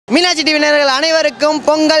Meenakshi TV நேயர்கள் அனைவருக்கும்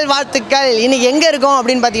பொங்கல் வாழ்த்துக்கள். இன்னைக்கு எங்கே இருக்கோம்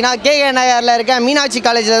அப்படின்னு பார்த்தீங்கன்னா கேகே நகரில் இருக்க மீனாட்சி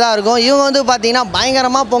காலேஜில் தான் இருக்கும். இவங்க வந்து பார்த்தீங்கன்னா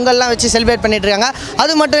பயங்கரமாக பொங்கல்லாம் வச்சு செலிப்ரேட் பண்ணிட்டு இருக்காங்க.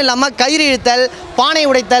 அது மட்டும் இல்லாமல் கயிறு இழுத்தல், பானை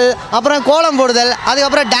உடைத்தல், அப்புறம் கோலம் போடுதல்,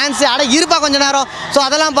 அதுக்கப்புறம் டான்ஸு இருப்பா கொஞ்சம் நேரம். ஸோ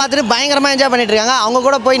அதெல்லாம் பார்த்துட்டு பயங்கரமாக என்ஜாய் பண்ணிட்டு இருக்காங்க. அவங்க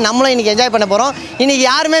கூட போய் நம்மளும் இன்றைக்கி என்ஜாய் பண்ண போகிறோம். இன்றைக்கி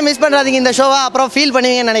யாருமே மிஸ் பண்ணுறாதீங்க இந்த ஷோவை. அப்புறம் ஃபீல்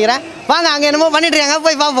பண்ணுவீங்கன்னு நினைக்கிறேன். வாங்க அங்கே என்னமோ பண்ணிட்டு இருக்காங்க,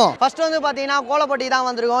 போய் பார்ப்போம். ஃபர்ஸ்ட் வந்து பார்த்தீங்கன்னா கோலப்போட்டி தான்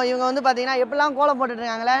வந்திருக்கோம். இவங்க வந்து பார்த்தீங்கன்னா எப்படிலாம் கோலம் போட்டுட்டு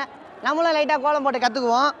இருக்காங்களே, நம்மளும் லைட்டாக கோலம் போட்டு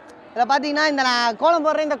கற்றுக்குவோம். இதில் பார்த்தீங்கன்னா இந்த நான் கோலம்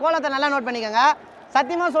போடுறேன், இந்த கோலத்தை நல்லா நோட் பண்ணிக்கோங்க.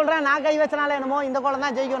 சத்தியமாக சொல்கிறேன், நான் கை வச்சனால என்னமோ இந்த கோலம்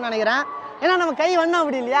தான் ஜெயிக்கும்னு நினைக்கிறேன். ஏன்னா நம்ம கை வண்ணம்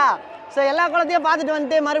அப்படி இல்லையா. ஸோ எல்லா கோலத்தையும் பார்த்துட்டு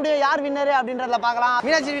வந்துட்டு மறுபடியும் யார் வின்னர் அப்படின்றத பார்க்கலாம்.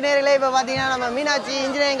 மீனாட்சி வின்னர்களே இப்போ பார்த்தீங்கன்னா நம்ம மீனாட்சி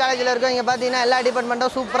இன்ஜினியரிங் காலேஜில் இருக்கோம். இங்கே பார்த்தீங்கன்னா எல்லா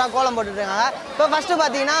டிபார்ட்மெண்ட்டும் சூப்பராக கோலம் போட்டுட்ருக்காங்க. இப்போ ஃபஸ்ட்டு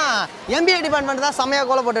பார்த்தீங்கன்னா எம்பிஏ டிபார்ட்மெண்ட் தான் செம்மையாக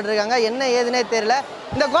கோலம் போட்டுட்ருக்காங்க. என்ன ஏதுன்னே தெரியல.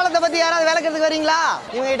 இந்த கோலத்தை பற்றி யாராவது விளக்கிறதுக்கு வரீங்களா?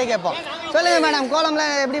 இவங்ககிட்ட கேட்போம். சொல்லுங்க மேடம்,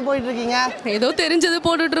 கோலம்லாம் எப்படி போயிட்டு இருக்கீங்க? ஏதோ தெரிஞ்சது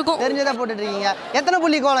போட்டுட்டு இருக்கோம். தெரிஞ்சதை போட்டுட்டு இருக்கீங்க. எத்தனை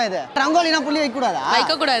புள்ளி கோலம் இது? ரங்கோலினா புள்ளி வைக்கக்கூடாதா?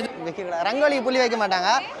 வைக்கக்கூடாது. வைக்கக்கூடாது. ரங்கோலி புள்ளி வைக்க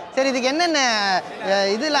மாட்டாங்க. சரி, இதுக்கு என்னென்ன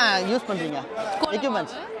இதெல்லாம் யூஸ் பண்ணுறீங்க?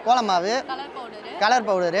 எக்யூப்மெண்ட்ஸ், கோலம் மாவு, கலர்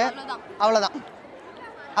பவுடரு, அவ்வளோதான்.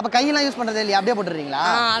 அப்போ கையெல்லாம் யூஸ் பண்ணுறது இல்லையா? அப்படியே போட்டுறீங்களா?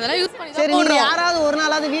 அதெல்லாம் யூஸ் பண்ணி. சரி, நீங்கள் யாராவது ஒரு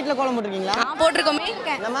நாளாவது வீட்டில் கோலம் போட்டுருக்கீங்களா? போட்டிருக்கோமே.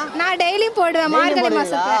 நான் டெய்லி போடுவேன் மார்கழி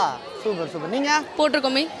மாசத்துல. Super super. நீங்கள்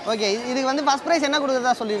போட்டிருக்கோமே. ஓகே, இதுக்கு வந்து ஃபர்ஸ்ட் ப்ரைஸ் என்ன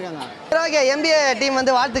கொடுக்குறதா சொல்லியிருக்காங்க. ஓகே, எம்பிஏ டீம்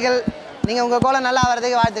வந்து வாழ்த்துக்கள். நீங்கள் உங்கள் கோலம் நல்லா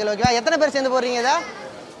வரதுக்கு வாழ்த்துக்கள். ஓகேவா? எத்தனை பேர் சேர்ந்து போடுறீங்க இதை?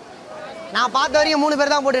 நான் பார்த்த வரைக்கும் 3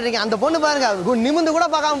 பேர் தான் போட்டுட்ருக்கேன். அந்த பொண்ணு பாருங்க, நிமிந்து கூட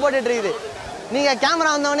பார்க்காம போட்டுட்ருக்குது. நீங்கள்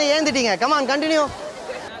கேமரா வந்தவொடனே ஏந்துட்டீங்க. Come on, continue.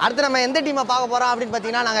 அடுத்து நம்ம எந்த டீமை பார்க்க போகிறோம் அப்படின்னு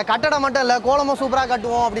பார்த்தீங்கன்னா, நாங்கள் கட்டடம் மட்டும் இல்லை கோலமும் சூப்பராக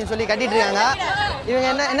கட்டுவோம் அப்படின்னு சொல்லி கட்டிட்டு இருக்காங்க. இவங்க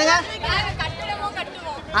என்னங்க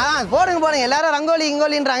போடுங்க போடுங்க, எல்லாரும் ரங்கோலி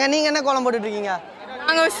இங்கோலின்றாங்க. நீங்கள் என்ன கோலம் போட்டுட்ருக்கீங்க?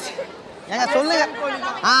 ஏங்க சொல்லுங்க.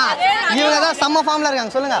 இவங்க தான் செம்ம ஃபார்ம்ல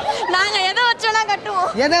இருக்காங்க. சொல்லுங்க. நாங்க எதை வச்சு வேணா கட்டுவோம்.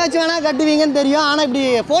 எதை வச்சு வேணா கட்டுவீங்கன்னு தெரியும். ஆனா இப்படி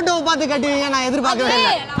போட்டோவை பார்த்து கட்டுவீங்க நான் எதிர்பார்க்கவே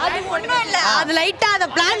இல்லை. அது ஒண்ணும் இல்ல, அது லைட்டா அத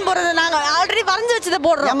பிளான் போறது. நாங்க ஆல்ரெடி வரைஞ்சு வச்சத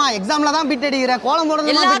போடுறோம். ஏமா எக்ஸாம்ல தான் பிட் அடிக்கிற, கோலம்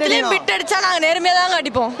போடுறது எல்லாத்துலயும் பிட் அடிச்சா நாங்க நேர்மையா தான்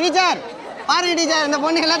அடிப்போம். டீச்சர் பாருங்க டீச்சர், இந்த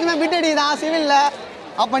பொண்ணு எல்லாத்துமே பிட் அடிக்குதா சிவில்ல.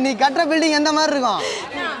 அப்ப நீ கட்டுற பில்டிங் எந்த மாதிரி இருக்கும்?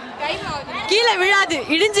 கீழே விழாது,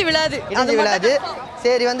 இடிஞ்சு விழாது. இடிஞ்சு விழாது.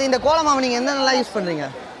 சரி, வந்து இந்த கோலம் மாவு நீங்க எந்த நல்லா யூஸ் பண்றீங்க?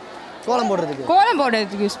 கோலம்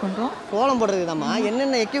போடுறதுக்கு யூஸ் பண்றோம். கோலம் போடுறதுக்கு தான்மா.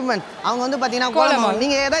 என்னென்ன எக்யூப்மெண்ட்? அவங்க வந்து பாத்தீங்கன்னா கோலம் மாவு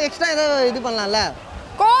நீங்க ஏதாவது எக்ஸ்ட்ரா ஏதாவது இது பண்ணலாம்ல.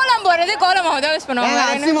 கோலம் போடுறது கோலம் மாவு தான் யூஸ் பண்ணுவாங்க.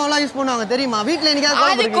 அரிசி மாவுலாம் யூஸ் பண்ணுவாங்க தெரியுமா? வீட்ல என்னைக்காவது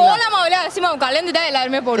கோலம் போடுறீங்களா? கோலம் மாவுல அரிசி மாவு கலந்து தான்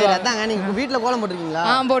எல்லாரும் போடுவாங்க. அதாங்க, நீங்க வீட்ல கோலம் போட்டுருக்கீங்களா?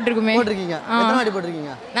 போட்டுருக்கோமே. போட்டுருக்கீங்க. எத்தனை வாட்டி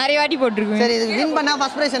போட்டுருக்கீங்க? நிறைய வாட்டி போட்டுருக்கோம். சரி, இதுக்கு வின் பண்ணா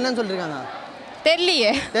ஃபர்ஸ்ட் பிரைஸ் என்னன்னு சொல்லிருக்காங்க?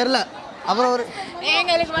 தெரியல. அப்புறம் ஒரு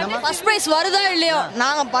எங்களுக்கு ஃபர்ஸ்ட் பிரைஸ் வருதா இல்லையோ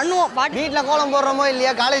நாங்க பண்ணுவோம். வீட்டில் கோலம் போடுறோமோ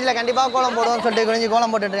இல்லையா, காலேஜில் கண்டிப்பாக கோலம் போடுவோம்னு சொல்லிட்டு குறைஞ்சி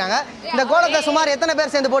கோலம் போட்டுட்டு இருக்காங்க. இந்த கோலத்தை சுமார் எத்தனை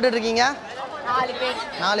பேர் சேர்ந்து போட்டுட்டு இருக்கீங்க?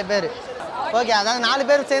 4 பேர். ஓகே, அதாவது 4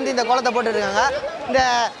 பேர் சேர்ந்து இந்த கோலத்தை போட்டுட்டு இருக்காங்க. இந்த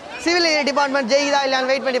சிவில் டிபார்ட்மெண்ட் ஜெயிக்குதா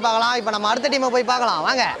இல்லையான்னு வெயிட் பண்ணி பார்க்கலாம். இப்போ நம்ம அடுத்த டீமை போய் பார்க்கலாம்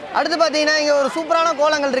வாங்க. அடுத்து பார்த்தீங்கன்னா இங்கே ஒரு சூப்பரான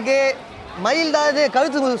கோலங்கள் இருக்கு. மயில் தான் இது,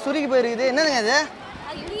 கழுத்து சுருக்கி போயிருக்குது. என்னதுங்க அது?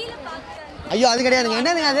 ஐயோ அது கிடையாதுங்க.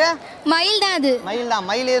 என்னதுங்க அது? மயில் தான். அது மயில் தான்.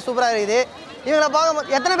 மயிலே சூப்பராக இருக்குது. இவங்களை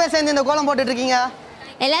பார்க்க எத்தனை பேர் சேர்ந்து இந்த கோலம் போட்டுட்டு இருக்கீங்க?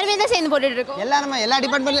 எல்லாருமே தான் சேர்ந்து போட்டுட்டு இருக்கோம். எல்லாருமே எல்லா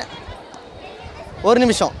டிபார்ட்மெண்ட்லையும். ஒரு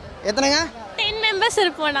நிமிஷம், எத்தனைங்க? 10 மெம்பர்ஸ்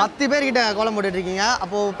இருப்போம். 10 பேர்கிட்ட கோலம் போட்டுட்டு இருக்கீங்க.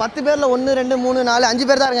 அப்போ 10 பேர்ல 1 2 3 4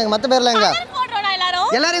 5 பேர் தான் இருக்காங்க. மற்ற பேர்ல எங்க?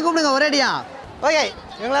 எல்லாரையும் கூப்பிடுங்க ஒரேடியா. ஓகே,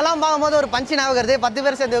 இவங்களெல்லாம் பார்க்கும்போது ஒரு பஞ்சு ஞாபகம் வருது. 10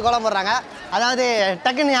 பேர் சேர்ந்து கோலம் போடுறாங்க. அதாவது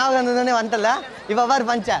டக்குன்னு ஞாபகம் இருந்ததுன்னு வந்துட்டல. இப்போ பாரு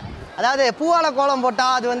பஞ்சை, அதாவது பூவால கோலம் போட்டா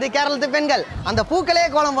அது வந்து கேரளத்து பெண்கள், அந்த பூக்களே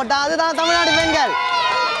கோலம் போட்டா அதுதான் தமிழ்நாடு பெண்கள்.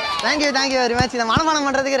 Thank you very much. இதை மனப்பாடம்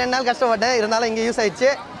பண்ணுறதுக்கு 2 நாள் கஷ்டப்பட்டேன், இருந்தாலும் இங்கே யூஸ் ஆயிடுச்சு.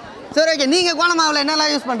 சரி, ஓகே. நீங்கள் கோலம் மாவில்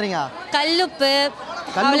என்னெல்லாம் யூஸ் பண்ணுறீங்க? கல்லுப்பு,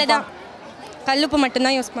 அவ்வளோதான். கல்லுப்பு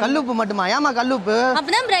மட்டும்தான் யூஸ் பண்ணுறோம். கல்லுப்பு மட்டுமா? ஏமா கல்லுப்பு?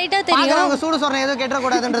 அப்பதான் பிரைட்டாக தெரியும். அவங்க சூடு சொல்கிறேன் எதுவும்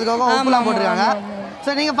கெட்டக்கூடாதுன்றதுக்காக உப்புலாம் போட்டுருக்காங்க.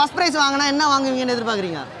 சரி, நீங்கள் ஃபர்ஸ்ட் ப்ரைஸ் வாங்கினா என்ன வாங்குவீங்கன்னு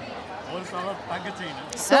எதிர்பார்க்குறீங்க?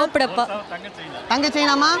 சோப்பு டப்பா. தங்க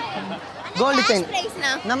செயினாமா? Gold chain.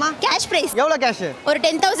 என்னம்மா? Cash price. எவ்வளோ கேஷ்? ஒரு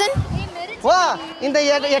 10,000. ஓ, இந்த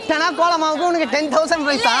 8 கோலமாவுக்கு உனக்கு 10,000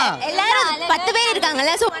 ப்ரைஸா? எல்லாரும் 10 பேர்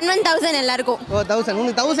இருக்காங்கல்ல, ஸோ 1,000 எல்லாருக்கும். ஓ 1000.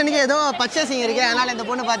 உனக்கு 1000க்கு ஏதோ பர்ச்சேசிங் இருக்குது. அதனால் இந்த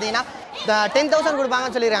பொண்ணு பார்த்தீங்கன்னா 10,000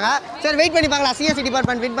 கொடுப்பாங்கன்னு சொல்லிடுறாங்க. சரி, வெயிட் பண்ணி பார்க்கலாம் சிஎஸ்சி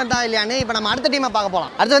டிபார்ட்மெண்ட் வின் பண்ணா இல்லையான்னு. இப்போ நம்ம அடுத்த டீமை பார்க்க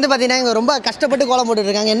போகலாம். அடுத்து வந்து பார்த்தீங்கன்னா இங்கே ரொம்ப கஷ்டப்பட்டு கோலம்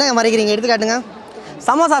போட்டுருக்காங்க. என்ன மறைக்கிறீங்க? எடுத்து காட்டுங்க.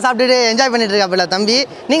 சமோசா சாப்பிட்டுட்டு என்ஜாய் பண்ணிட்டு இருக்காப்புல தம்பி.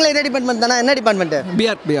 நீங்களே இதே டிபார்ட்மெண்ட் தானே? என்ன டிபார்ட்மெண்ட்டு?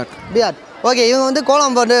 பிஆர். ஓகே, இவங்க வந்து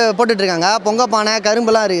கோலம் போட்டுட்டு இருக்காங்க. பொங்க பானை,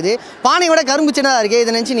 கரும்புலாம் இருக்குது. பானையோட கரும்பு சின்னதாக இருக்குது.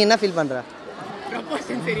 இதை நினச்சி நீ என்ன ஃபீல் பண்ணுற?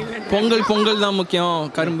 பொங்கல் தான் முக்கியம்,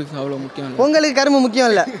 கரும்பு அவ்வளோ முக்கியம். பொங்கலுக்கு கரும்பு முக்கியம்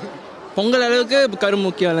இல்லை. பொங்கல் அளவுக்கு கரும்பு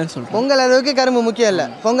முக்கியம் இல்லைன்னு சொல்கிறேன். பொங்கல் அளவுக்கு கரும்பு முக்கியம் இல்லை,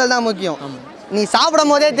 பொங்கல் தான் முக்கியம். நீ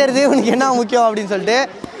சாப்பிடும் போதே தெரியுது உனக்கு என்ன முக்கியம் அப்படின்னு சொல்லிட்டு.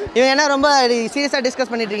 இவங்க என்ன ரொம்ப சீரியஸாக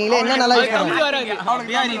டிஸ்கஸ் பண்ணிட்டு இருக்கீங்களே, என்ன நல்லா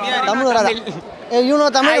தமிழ் வராது. யூனோ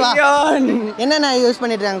தமிழ் வா என்னென்ன யூஸ்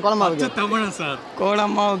பண்ணிட்டு இருக்காங்க கோலமாவுக்கு? தமிழ் சார்.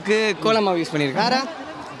 கோலமாவுக்கு கோலமாவு யூஸ் பண்ணியிருக்காங்க. வேற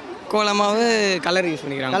கோலமாவு கலர் யூஸ்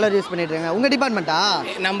பண்ணிக்கிறாங்க. கலர் யூஸ் பண்ணிட்டு இருக்காங்க. உங்க டிபார்ட்மெண்ட்டா?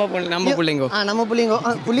 நம்ம புள்ளைங்கோ. நம்ம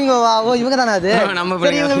புள்ளிங்கோவா? ஓ இவங்க தானே அது. நம்ம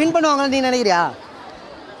சரி இவங்க வின் பண்ணுவாங்கன்னு நீ நினைக்கிறியா?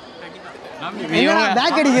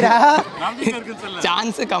 பேக் அடிக்கிறா?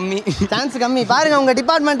 சான்ஸ் கம்மி. பாருங்க உங்க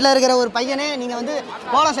டிபார்ட்மெண்ட்ல இருக்கிற ஒரு பையனே நீங்க வந்து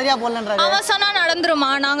கோலம் சரியா போடலன்றாரு. அவன் சொன்னா நடந்துருமா?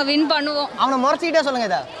 நாங்க வின் பண்ணுவோம். அவனை முறைச்சிட்டே சொல்லுங்க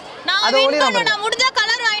இத. நான் வின் பண்ணா முடிஞ்சா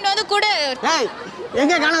கலர் வாங்கிட்டு வந்து கொடு. ஏய்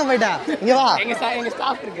எங்க காணாம போய்டா? இங்க வா. எங்க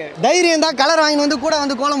ஸ்டாஃப் இருக்கு. தைரியம் தான் கலர் வாங்கிட்டு வந்து கூட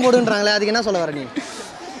வந்து கோலம் போடுன்றாங்களே அதுக்கு என்ன சொல்ல வர நீ?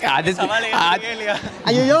 அது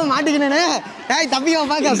ஐயோ மாட்டிக்கினே. ஏய் தப்பியா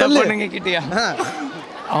பாக்க சொல்லு. பொண்ணுங்க கிட்டியா?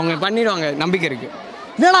 அவங்க பண்ணிடுவாங்க நம்பிக்கை இருக்கு.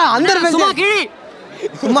 என்னடா அந்த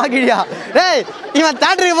சும்மா கிழியா? டேய் இவன்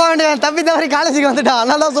தியேட்டருக்கு போக வேண்டியவன் தப்பி தவறி காலேஜுக்கு வந்துட்டான்.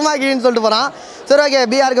 அதனால தான் சும்மா கிழின்னு சொல்லிட்டு போகிறான். சரி ஓகே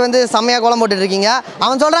பிஆருக்கு வந்து செம்மையாக கோலம் போட்டுட்டு இருக்கீங்க.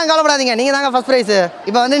 அவன் சொல்கிறான் கவலைப்படாதீங்க நீங்கள் தாங்க ஃபர்ஸ்ட் ப்ரைஸ்.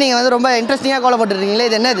 இப்போ வந்து நீங்கள் வந்து ரொம்ப இன்ட்ரெஸ்டிங்காக கோலம் போட்டுருக்கீங்களே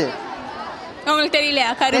இது என்னது? உங்களுக்கு தெரியலையா?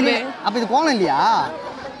 கரும்பு. அப்போ இது கோலம் இல்லையா?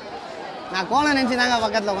 நான் கோலம் நினச்சி தாங்க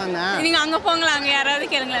பக்கத்தில் உட்காந்தேன். நீங்கள் அங்கே போங்களா? அங்கே யாராவது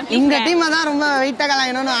கேளுங்களேன். இந்த டீமை தான் ரொம்ப வெயிட்டாக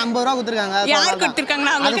கலாயணும்னு 50 ரூபா கொடுத்துருக்காங்க. யார்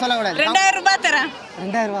கொடுத்துருக்காங்களா? அது சொல்லக்கூடாது. 2000 ரூபாய் தரேன்.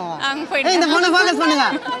 2000 ரூபாவா? அங்கே போயிட்டு இந்த பொண்ணை ஃபோக்கஸ் பண்ணுங்க.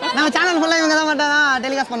 நம்ம சேனல் ஃபுல்லாக இவங்க தான் மட்டும் தான்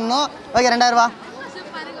டெலிகாஸ்ட் பண்ணணும். ஓகே 2000 ரூபா.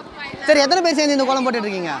 சரி எத்தனை பேர் சேர்ந்து இந்த கோலம் போட்டுட்டு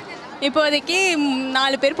இருக்கீங்க? இப்போதைக்கு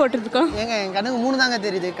 4 பேர் போட்டுருக்கோம். ஏங்க என் கண்ணுக்கு 3 தாங்க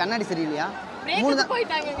தெரியுது. கண்ணாடி சரியில்லையா? 3 தான்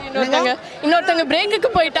போயிட்டாங்க. இன்னொருத்தங்க பிரேக்குக்கு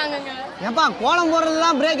போயிட்டாங்க. ஏப்பா கோலம்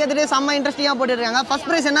போடுறதுலாம் பிரேக் எடுத்துட்டு செம்ம இன்ட்ரெஸ்டிங்காக போட்டுட்டு இருக்காங்க. ஃபர்ஸ்ட்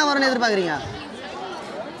ப்ரைஸ் என்ன வரும்னு எதிர்பார்க்குறீங்க?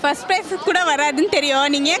 ஃபர்ஸ்ட் ப்ரைஸ் கூட வராதுன்னு தெரியும்.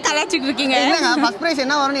 நீங்க ஏன் கலாச்சிட்டு இருக்கீங்க? இல்லைங்க ஃபர்ஸ்ட் ப்ரைஸ்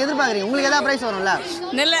என்ன வரும்னு எதிர்பார்க்குறீங்க? உங்களுக்கு ஏதாவது ப்ரைஸ் வரும்ல?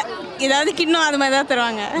 இல்ல ஏதாவது கிண்ணம் அது மாதிரி தான்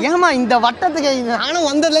தருவாங்க. ஏமா இந்த வட்டத்துக்கு நானும்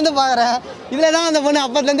வந்ததுலேருந்து பார்க்குறேன். இதில் தான் அந்த பொண்ணு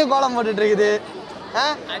அப்பத்துலேருந்து கோலம் போட்டுட்டு இருக்குது.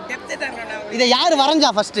 இதை யார்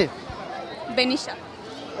வரைஞ்சா ஃபர்ஸ்ட்? பெனிஷா.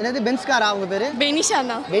 என்னது பென்ஸ்காரா அவங்க பேரு? பெனிஷா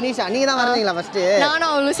தான். பெனிஷா நீங்க தான் வரைஞ்சீங்களா ஃபர்ஸ்ட்? நானும்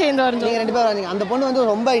அவளும் சேர்ந்து வரைஞ்சோம். நீங்க 2 பேரும் வரைஞ்சீங்க. அந்த பொண்ணு வந்து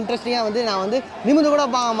ரொம்ப இன்ட்ரெஸ்டிங்கா வந்து நான் வந்து நிமிந்து கூட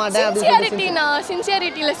பார்க்க மாட்டேன் அப்படி சொல்லி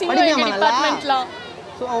சின்சியாரிட்டில சிங்கிள் டிபார்ட்மென்ட்ல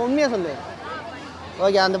உண்மையா சொல்லு.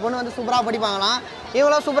 ஓகே அந்த பொண்ணு வந்து சூப்பராக படிப்பாங்களாம்.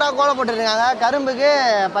 இவங்களும் சூப்பராக கோலம் போட்டுருக்காங்க. கரும்புக்கு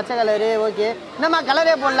பச்சை கலரு. ஓகே என்னம்மா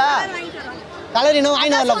கலரே போடல? கலர் இன்னும்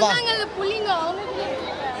வாங்கி வரலப்பா.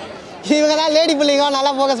 இவங்க தான் லேடி பிள்ளைங்க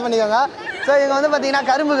நல்லா ஃபோக்கஸ் பண்ணிக்கோங்க. ஸோ இவங்க வந்து பார்த்தீங்கன்னா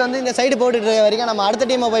கரும்புக்கு வந்து இந்த சைடு போட்டுட்டு இருக்க வரைக்கும் நம்ம அடுத்த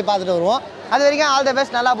டீமை போய் பார்த்துட்டு வருவோம். அது வரைக்கும் ஆல் த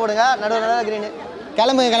பெஸ்ட். நல்லா போடுங்க. நடுவில் கிரீனு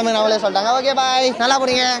கிளம்புங்க அவங்களே சொல்லிட்டாங்க. ஓகே பாய் நல்லா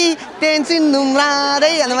போடுங்க. சின்னும்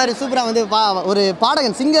ராதை அந்த மாதிரி சூப்பராக வந்து ஒரு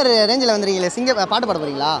பாடகன் சிங்கர் ரேஞ்சில் வந்துருக்கீங்களே. சிங்கர் பாட்டு பாட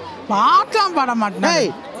போறீங்களா? பாட்டெல்லாம் பாட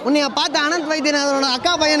மாட்டேன். உன்னை பார்த்து அனந்த் வைத்தியநாதனோட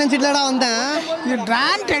அக்கா பையன் நினச்சிட்டுலடா வந்தேன். இது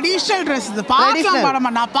கிராண்ட் ட்ரெடிஷனல் ட்ரெஸ். இது பாட்டெல்லாம் பாட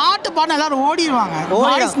மாட்டேன். நான் பாட்டு பாட எல்லாரும் ஓடிடுவாங்க.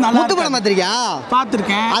 வாய்ஸ் நல்லா முத்து படம் பார்த்திருக்கியா?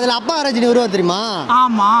 பார்த்துருக்கேன். அதில் அப்பா ரஜினி உருவம் தெரியுமா?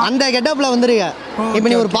 ஆமா அந்த கெட்டப்பில் வந்துருங்க. இப்போ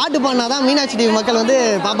நீ ஒரு பாட்டு பாடினாதான் மீனாட்சி டிவி மக்கள் வந்து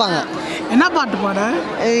பார்ப்பாங்க. என்ன பாட்டு பாட?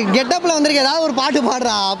 கெட்டப்பில் வந்துருக்கு. ஏதாவது ஒரு பாட்டு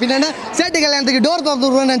பாடுறா. பின்னா சேட்டு கல்யாணத்துக்கு டோர் திறந்து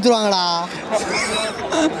விடுவோன்னு நினச்சிருவாங்களா?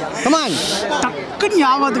 கமான் டக்குன்னு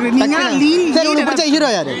ஞாபகத்துக்கு. நீங்க சரி உனக்கு பிடிச்ச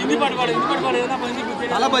ஹீரோ யாரு?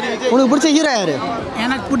 உனக்கு பிடிச்ச ஹீரோ யாரு?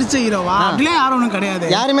 எனக்கு பிடிச்ச ஹீரோவா? அப்படியே யாரும் ஒன்றும் கிடையாது.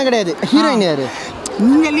 யாருமே கிடையாது. ஹீரோயின் யாரு?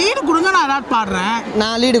 நீங்க லீடு கொடுங்க, நான் ஏதாவது பாடுறேன்.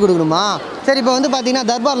 நான் லீடு கொடுக்கணுமா? சரி இப்போ வந்து பார்த்தீங்கன்னா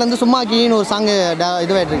தர்பார்ல இருந்து சும்மா கீன்னு ஒரு சாங்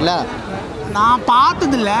இதுவாயிட்டு இருக்குல்ல. நான்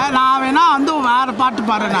பார்த்ததில்ல. நான் வேணா வந்து வேற பாட்டு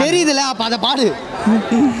பாடுறேன். தெரியுதுல்ல அப்போ அதை பாடு.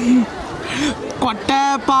 கொட்டை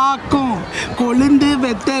பாக்கும் கொழுந்து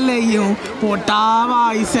வெத்தலையும்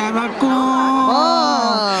போட்டாவாய் செவக்கும்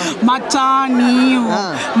மச்சான் நீயும்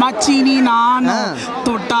மச்சினி நானும்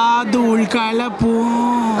தொட்டா தூள்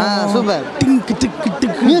கலப்போம். சூப்பர். டிங்கு டிக்கு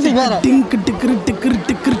டிக்கு மியூசிக் வேற. டிங்கு டிக்கு டிக்கு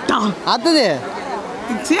டிக்குட்டா. அடுத்தது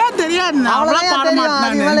தெரியாது.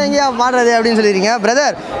 எங்கேயா பாடுறது அப்படின்னு சொல்லிடுறீங்க.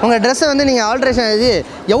 பிரதர் உங்கள் ட்ரெஸ்ஸை வந்து நீங்கள் ஆல்ட்ரேஷன் இது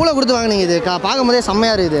எவ்வளோ கொடுத்து வாங்கினீங்க? இது பார்க்கும்போதே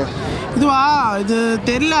செம்மையாக இருக்குது. இதுவா? இது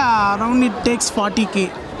தெரியல. Around it takes 40K.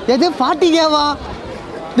 எது 40Kவா?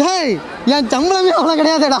 டேய் என் சம்பளமே அவ்வளோ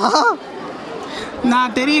கிடையாதுடா.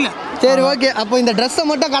 நான் தெரியல. சரி ஓகே அப்போ இந்த ட்ரெஸ்ஸை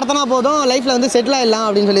மட்டும் கடத்தினா போதும் லைஃப்பில் வந்து செட்டில் ஆகிடலாம்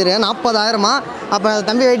அப்படின்னு சொல்லிடுறேன். 40,000மா? அப்போ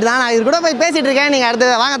தம்பி வெயிட் தான். நான் இது கூட போய் பேசிகிட்டு இருக்கேன். நீங்கள் அடுத்து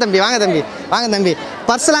வாங்க தம்பி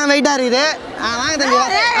பர்ஸ்லாம் வெயிட்டாக இருக்குது.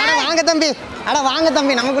 வாங்க தம்பி வாங்க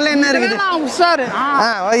தம்பி நமக்குள்ளே என்ன இருக்குது? சார்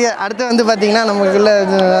ஓகே அடுத்து வந்து பார்த்தீங்கன்னா நமக்குள்ளே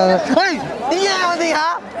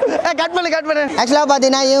கட் பண்ணு. ஆக்சுவலாக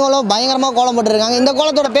பார்த்தீங்கன்னா இவங்களும் பயங்கரமாக கோலம் போட்டுருக்காங்க. இந்த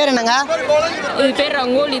கோலத்தோட பேர் என்னங்க? இது பேர்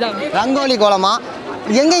ரங்கோலி தான். ரங்கோலி கோலமா?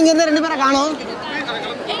 இங்கேருந்து 2 பேரை காணோம்.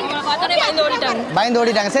 பயந்து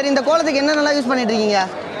ஓடிட்டாங்க. சரி இந்த கோலத்துக்கு என்ன நல்லா யூஸ் பண்ணிட்டு இருக்கீங்க?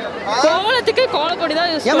 கோலத்துக்கு கோலப்பொடி தான்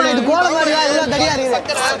யூஸ் பண்ணுவீங்க. இது கோலப்பொடி தான் இவ்வளோ தடியா இருக்குது.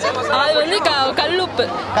 அது வந்து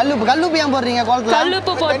கல்லுப்பு ஏன் போடுறீங்க கோலத்துல?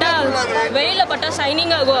 கல்லுப்பு போட்டா வெயில பட்டா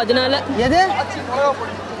ஷைனிங் ஆகும். அதனால எது?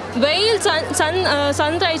 வெயில்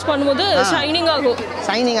சன்ரைஸ் பண்ணும்போது ஷைனிங்கா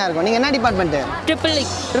இருக்கும். நீங்க என்ன டிபார்ட்மெண்ட்?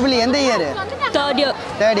 Triple E. எந்த இயர்? Third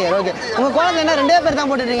year okay. உங்கள் குழந்தை என்ன 2 பேர் தான்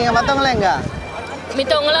போட்டுட்ருக்கீங்க, மற்றவங்களாம் எங்க?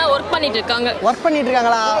 மித்தவங்களாம் ஒர்க் பண்ணிட்டு இருக்காங்க. ஒர்க் பண்ணிட்டு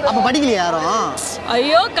இருக்காங்களா? அப்போ படிக்கலையா யாரும்?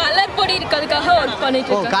 ஐயோ கலர் பொடி இருக்கிறதுக்காக ஒர்க் பண்ணிட்டு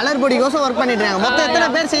இருக்காங்க. கலர் பொடிக்கோசம் ஒர்க் பண்ணிட்டு இருக்காங்க. மொத்தம் எத்தனை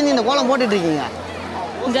பேர் சேர்ந்து இந்த கோலம் போட்டுட்டு இருக்கீங்க?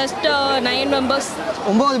 Just 9 members.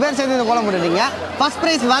 9 பேர் சேர்ந்து இந்த கோலம் போட்டுருக்கீங்க. ஃபர்ஸ்ட்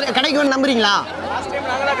ப்ரைஸ் கிடைக்கும்னு நம்புறீங்களா?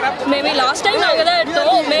 மேபி லாஸ்ட் டைம் நாங்கள் தான்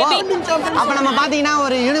எடுத்தோம். மேபி அப்போ நம்ம பார்த்தீங்கன்னா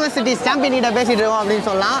ஒரு யூனிவர்சிட்டி சாம்பியன் கிட்ட பேசிட்டு இருக்கோம் அப்படின்னு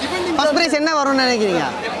சொல்லலாம். ஃபர்ஸ்ட் ப்ரைஸ் என்ன வரும்னு நினைக்கிறீங்க?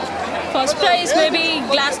 First prize maybe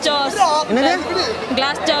class jar. என்னது?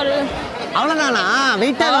 Class jar. அவ்வளோதானா?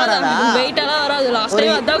 வெயிட்டாக வராதா? வெயிட்டெல்லாம் வராது. லாஸ்ட்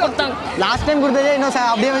டைம் அதான் கொடுத்தாங்க. லாஸ்ட் டைம் கொடுத்ததே இன்னும்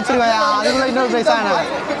அப்படியே வச்சிருக்காங்க. அதுக்குள்ள இன்னொரு ப்ரைஸ் ஆனா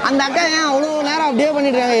அந்த அக்கா ஏன் அவ்வளோ நேரம் அப்படியே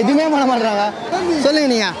பண்ணிட்டு இருக்காங்க, எதுவுமே பண்ண மாட்டாங்க. சொல்லுங்க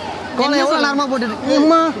நீங்க கோலம் எவ்வளோ நேரமா போட்டுட்டு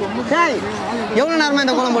அம்மா டேய் எவ்வளோ நேரமா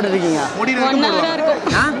இந்த கோலம் போட்டுருக்கீங்க? 1 hour இருக்கும்.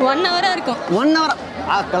 1 hour இருக்கும். 1 hour.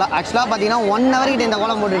 ஆக்சுவலாக பார்த்தீங்கன்னா 1 hour கிட்ட இந்த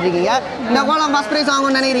கோலம் போட்டுருக்கீங்க. இந்த கோலம் ஃபர்ஸ்ட் ப்ரைஸ்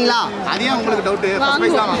வாங்கணும்னு நினைக்கிறீங்களா? அதையும் உங்களுக்கு டவுட் ஃபர்ஸ்ட்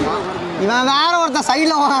ப்ரைஸ் தான் வாங்குவோம். இவன் வேற ஒருத்தர்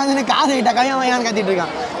சைடில் வாங்கினு காது கிட்ட கையை வாங்கன்னு கத்திட்டு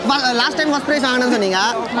இருக்கான். லாஸ்ட் டைம் ஃபர்ஸ்ட் ப்ரைஸ் வாங்கணும்னு சொன்னீங்க.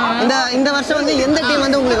 இந்த வருஷம் வந்து எந்த டீம்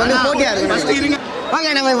வந்து உங்களுக்கு வந்து போட்டியாக இருக்கு? வாங்க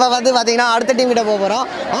நம்ம இப்போ வந்து பார்த்தீங்கன்னா அடுத்த டீம் கிட்ட போக போகிறோம்.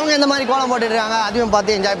 அவங்க இந்த மாதிரி கோலம் போட்டுட்டு இருக்காங்க, அதையும்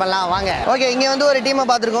பார்த்து என்ஜாய் பண்ணலாம் வாங்க. ஓகே, இங்கே வந்து ஒரு டீமை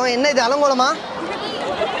பார்த்துருக்கோம். என்ன இது அலங்கோலமா?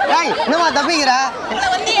 ஏய் என்னம்மா தப்பிக்கிற?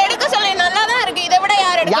 வந்து எடுக்க சொல்ல நல்லா தான் இருக்கு. இதை விட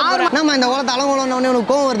யார் எடுக்க யார் நம்ம இந்த கோலத்தை அலங்கோலம்னு உடனே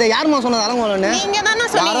உனக்கு கோவம் வருது? யாருமா சொன்னது அலங்கோலம்னு? நீங்க தானே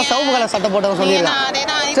சொன்னீங்க. யாரோ சவுப்பு கலர் சட்டை போட்டவங்க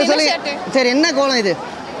சொல்லியிருக்காங்க. சரி சொல்லுங்க. சரி என்ன கோலம் இது?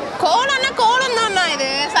 கோலம்னா கோலம் தானா இது?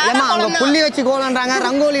 ஏமா அவங்க புள்ளி வச்சு கோலம்ன்றாங்க,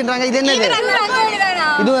 ரங்கோலின்றாங்க. இது என்னது?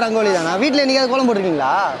 இதுவும் ரங்கோலி தானா? வீட்டில் நீங்க கோலம்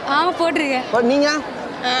போட்டிருக்கீங்களா? ஆமா போட்டிருக்கேன். நீங்க?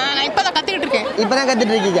 நான் இப்பதான் கத்துக்கிட்டு இருக்கேன். இப்பதான்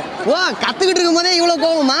கத்துட்டு இருக்கீங்க. ஓ கத்துக்கிட்டு இருக்கும் போதே இவ்வளவு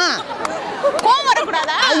கோவமா? கோவம்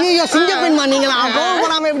வரக்கூடாதா? ஐயோ சிங்க பெண்மா நீங்களா? கோவம்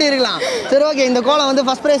வராம எப்படி இருக்கலாம்? சரி ஓகே, இந்த கோலம் வந்து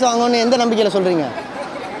ஃபர்ஸ்ட் பிரைஸ் வாங்கணும்னு எந்த நம்பிக்கையில சொல்றீங்க?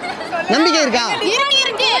 நம்பிக்கை இருக்கா?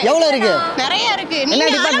 இருக்கு. எவ்வளவு இருக்கு? நிறைய இருக்கு. என்ன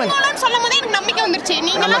நீங்க டிபார்ட்மெண்ட்? அலங்கோலம்னு சொல்லும்போதே எனக்கு நம்பிக்கை வந்துருச்சு.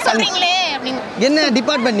 நீங்க எல்லாம் சொல்றீங்களே அப்படிங்க. என்ன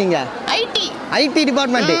டிபார்ட்மெண்ட் நீங்க? IT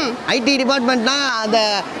department. ஐடி டிபார்ட்மெண்ட்னா அந்த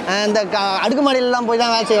அடுக்குமாடியிலலாம் போய்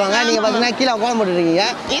தான் வேலை செய்வாங்க. நீங்க பார்த்தீங்கன்னா கீழே கோலம் போட்டுருக்கீங்க.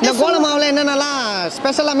 இந்த கோல மாவுல என்னென்னலாம்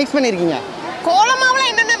ஸ்பெஷலாக மிக்ஸ் பண்ணியிருக்கீங்க? கோல மாவுல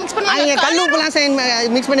என்னென்ன மிக்ஸ் பண்ணுவாங்க? நீங்க கல் உப்புலாம்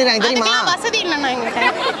மிக்ஸ் பண்ணிடுறாங்க தெரியுமா? வசதி இல்லைண்ணா எங்கிட்ட.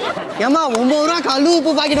 ஏமா 9 ரூபா கல்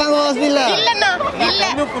உப்பு பாக்கெட் வாங்க வசதி இல்லை.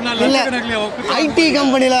 இல்ல ஐடி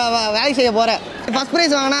கம்பெனியில் வேலை செய்ய போகிறேன். ஃபர்ஸ்ட்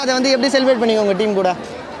ப்ரைஸ் வாங்கினா அதை வந்து எப்படி செலிப்ரேட் பண்ணிங்க உங்கள் டீம் கூட?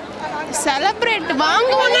 செலிப்ரேட்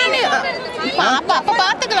வாங்குவோம்னா அப்ப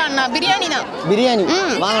பாத்துக்கலாம்ண்ணா. பிரியாணி தான். பிரியாணி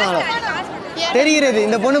வாங்கினாலும் தெரிகிறது.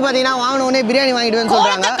 இந்த பொண்ணு பார்த்தீங்கன்னா வாங்கின உடனே பிரியாணி வாங்கிடுவேன்னு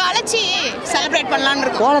சொல்கிறாங்க. கலச்சி செலிப்ரேட் பண்ணலான்னு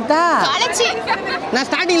இருக்கோம். கோலத்தா கலச்சி நான்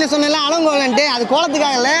ஸ்டார்டிங்கில் சொன்னேன்ல அலங்கோலன்ட்டு, அது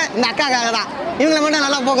கோலத்துக்காக இல்லை, இந்த அக்காக்காக தான். இவங்களை மட்டும்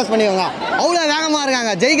நல்லா ஃபோக்கஸ் பண்ணிக்கோங்க. அவ்வளோ வேகமாக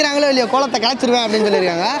இருக்காங்க. ஜெயிக்கிறாங்களோ இல்லையோ கோலத்தை கலைச்சிருவேன் அப்படின்னு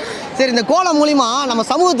சொல்லியிருக்காங்க. சரி இந்த கோலம் மூலிமா நம்ம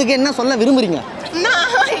சமூகத்துக்கு என்ன சொல்ல விரும்புறீங்க?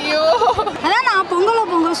 ஐயோ அதான் நான்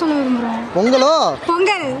பொங்கல் சொல்ல விரும்புகிறேன். பொங்கலோ?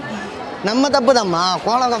 பொங்கல் நம்ம தப்பு தான்மா.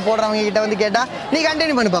 கோலம் போடுறவங்க கிட்ட வந்து கேட்டா நீ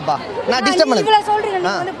கண்டினியூ பண்ணு பாப்பா, நான் டிஸ்டர்ப் பண்ணல. சொல்றீங்க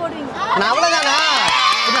நீங்க வந்து போடுறீங்க. நான் அவ்வளவுதானா?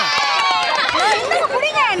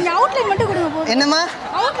 கொடுங்க, நீங்க அவுட்லைன் மட்டும் கொடுங்க போதும். என்னம்மா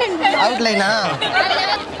அவுட்லைனா?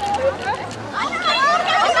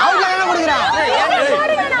 அவுட்லைனா கொடுக்குறா?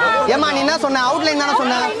 ஏமா நீ என்ன சொன்ன? அவுட்லைன் தானே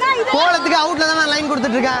சொன்ன. கோலத்துக்கு அவுட்ல தான் நான் லைன்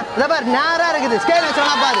கொடுத்துட்டு இருக்கேன். இதை பாரு நேரா இருக்குது. ஸ்கேல்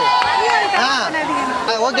வச்சோன்னா பாரு.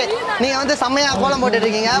 ஓகே, நீங்க வந்து செம்மையா கோலம் போட்டுட்டு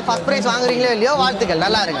இருக்கீங்க. ஃபர்ஸ்ட் பிரைஸ் வாங்குறீங்களோ இல்லையோ வாழ்த்துக்கள்,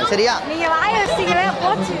 நல்லா இருங்க சரியா? நீங்க வாய வச்சிட்டீங்களே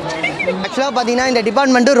போச்சு. ஆக்சுவலாக பார்த்தீங்கன்னா இந்த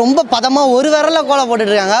டிபார்ட்மெண்ட்டு ரொம்ப பதமாக ஒரு விரலில் கோலம்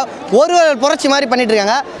போட்டுட்டு இருக்காங்க. ஒரு விரல் புரட்சி மாதிரி பண்ணிட்டு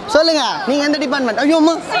இருக்காங்க. சொல்லுங்க நீங்க எந்த டிபார்ட்மெண்ட்? ஐயோ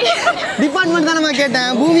அம்மா டிபார்ட்மெண்ட் தான் நம்ம கேட்டேன்.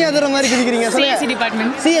 பூமி அதிர மாதிரி குதிக்கிறீங்க. CSC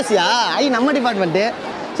department. சிஎஸ்சியா? நம்ம department.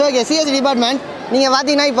 So okay, CSC department. நீங்கள்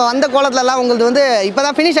பார்த்தீங்கன்னா இப்போ வந்த கோலத்துலலாம் உங்களுக்கு வந்து இப்போ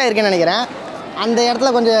தான் ஃபினிஷ் ஆகிருக்கேன்னு நினைக்கிறேன். அந்த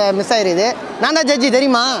இடத்துல கொஞ்சம் மிஸ் ஆகிருது. நான் தான் ஜட்ஜி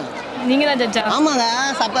தெரியுமா? நீங்க தான் ஜட்ஜா? ஆமாங்க,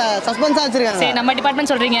 சஸ்பென்ஸாக வச்சுருக்காங்க. சரி நம்ம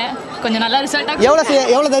டிபார்ட்மெண்ட் சொல்றீங்க, கொஞ்சம் நல்லா ரிசல்ட்.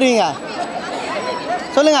 எவ்வளோ தருவீங்க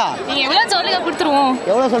சொல்லுங்க? நீங்க எவ்வளவு சொல்லுங்க கொடுத்துருவோம்.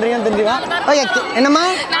 எவ்வளவு சொல்றீங்கன்னு தெரிஞ்சுவா? ஓகே என்னம்மா?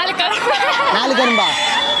 4 கரும்பா?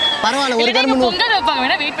 பரவாயில்ல, ஒரு கரும்பு பொங்கல் வைப்பாங்க,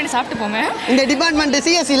 வேணா வெயிட் பண்ணி சாப்பிட்டு போங்க. இந்த டிபார்ட்மெண்ட்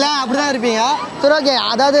சிஎஸ்சில அப்படிதான் இருப்பீங்க. சரி ஓகே,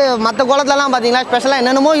 அதாவது மற்ற கோலத்துலலாம் பார்த்தீங்கன்னா ஸ்பெஷலாக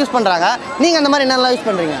என்னென்னமோ யூஸ் பண்ணுறாங்க. நீங்கள் அந்த மாதிரி என்னெல்லாம் யூஸ்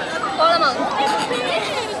பண்ணுறீங்க?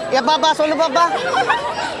 பாப்பா சொல்லு பாப்பா,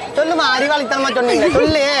 சொல்லுமா. அறிவாளித்தனமா சொன்னீங்க,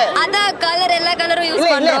 சொல்லு. அதான் கலர், எல்லா கலரும் யூஸ்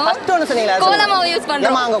பண்றோம். இல்ல ஃபர்ஸ்ட் ஒன்னு சொன்னீங்களா? கோலமாவு யூஸ்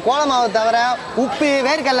பண்றோம். அங்க கோலமாவு தவிர உப்பு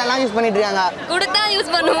வேர்க்கடலை எல்லாம் யூஸ் பண்ணிட்டு இருக்காங்க. குடுத்தா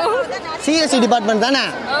யூஸ் பண்ணுவோம். சிஎஸ்சி டிபார்ட்மெண்ட் தானே?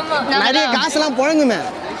 ஆமா. நிறைய காசுலாம் புழங்குமே.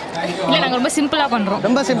 இல்ல நாங்க ரொம்ப சிம்பிளா பண்றோம்.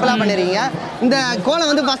 ரொம்ப சிம்பிளா பண்ணிருக்கீங்க. இந்த கோலம்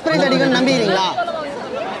வந்து ஃபர்ஸ்ட் பிரைஸ் அடிக்கும்னு நம்பிக்கிறீங்களா?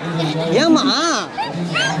 ஏமா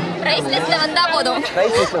பிரைஸ் லிஸ்ட்ல வந்தா போதும்.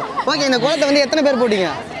 Price list. ஓகே, இந்த கோலத்தை வந்து எத்தனை பேர்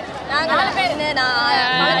போட்டீங்க? நாங்க 4 பேர்.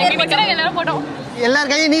 நான் எல்லாரும் போட்டோம்.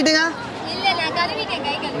 எல்லாரும் கையை நீட்டுங்க. இல்ல நான் கழுவிட்டேன்,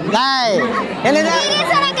 கை கழுவி. டேய் என்னது?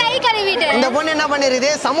 கை கழுவிட்டேன். இந்த பொண்ணு என்ன பண்ணிருக்குது?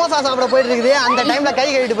 சமோசா சாப்பிட போயிட்டு இருக்குது. அந்த டைம்ல கை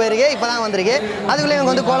கழுவிட்டு போயிருக்கு. இப்பதான் வந்திருக்கு. அதுக்குள்ள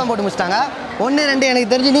இவங்க வந்து கோலம் போட்டு முடிச்சிட்டாங்க. 1 2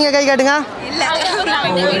 எனக்கு தெரிஞ்சு நீங்க கை காட்டுங்க.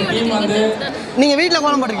 நீங்க வீட்ல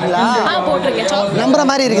கோலம் போட்டிருக்கீங்களா? நம்புற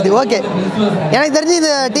மாதிரி இருக்குது. ஓகே, எனக்கு தெரிஞ்சு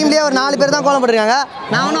இந்த டீம்லயே ஒரு 4 பேர் தான் கோலம் போட்டிருக்காங்க.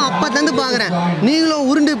 நானும் அப்பத்திலிருந்து பாக்குறேன் நீங்களும்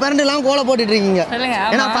உருண்டு பரண்டு எல்லாம் கோலம் போட்டுட்டு இருக்கீங்க.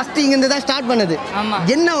 ஏன்னா ஃபர்ஸ்ட் இங்க இருந்து தான் ஸ்டார்ட் பண்ணது.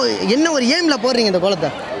 என்ன ஒரு எய்ம்ல போடுறீங்க இந்த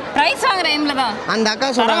கோலத்தை? பிரைஸ் வாங்குற எய்ம்ல தான். அந்த அக்கா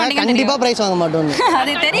சொல்றாங்க கண்டிப்பா பிரைஸ் வாங்க மாட்டோம்னு.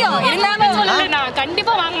 அது தெரியும். இருந்தாலும் சொல்லல நான்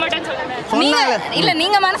கண்டிப்பா வாங்க மாட்டேன்னு சொல்றேன். இல்ல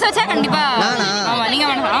நீங்க மனசு வச்சா கண்டிப்பா. ஆமா நீங்க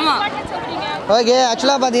மனசு. ஆமா. ஓகே,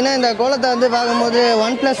 ஆக்சுவலாக பார்த்தீங்கன்னா இந்த கோலத்தை வந்து பார்க்கும்போது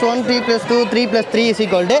 1 + 1 3 + 2 3 + 3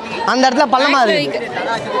 = அந்த இடத்துல பள்ளமாக இருக்குது.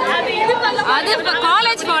 அது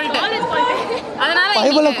காலேஜ் ஃபால்ட். அதனால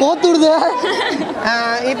பைபிளில் கோத்து விடுது.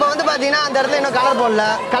 இப்போ வந்து பார்த்தீங்கன்னா அந்த இடத்துல இன்னும் கலர் போடல.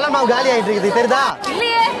 கலர் மாவு காலி ஆகிட்டு இருக்குது. தெரியுதா?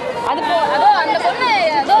 இல்லையே. அது அதோ அந்த பொண்ணு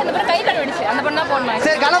அதோ அந்த பொண்ணு கை கழுவிடுச்சு. அந்த பொண்ணு தான் போடணும்.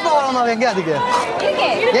 சரி, கலர் போகலாம் மாவு எங்கே? அதுக்கு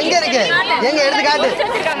எங்கே இருக்கு? எங்கே எடுத்து காட்டு.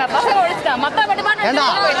 பசங்க ஒழிச்சிட்டா. மொத்த டிபார்ட்மெண்ட் ஏண்டா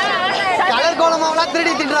கலர் கோலமாவெல்லாம்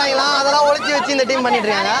திருடி திட்டுறாங்களா? அதெல்லாம் ஒழிச்சு வச்சு இந்த டீம் பண்ணிட்டு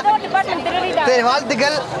இருக்காங்க. சரி,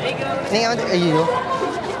 வாழ்த்துக்கள். நீங்கள் வந்து ஐயோ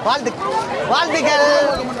வாழ்த்துக்கள்.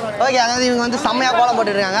 ஓகே, அதாவது இவங்க வந்து செம்மையாக கோலம்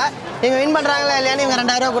போட்டுருக்காங்க. இவங்க வின் பண்ணுறாங்களா இல்லையான்னு இவங்க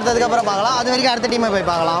 2000 ரூபா கொடுத்ததுக்கப்புறம் பார்க்கலாம். அது வரைக்கும் அடுத்த டீமை போய்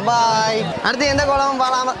பார்க்கலாம். பாய். அடுத்து எந்த கோலமும்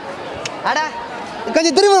பார்க்கலாம். அட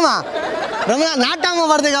கொஞ்சம் திரும்புமா. ரொம்ப நாட்டாம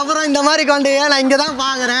போகிறதுக்கு அப்புறம் இந்த மாதிரி கொண்டு நான் இங்கே தான்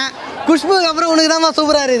பார்க்குறேன். குஷ்புக்கு அப்புறம் உனக்கு தான்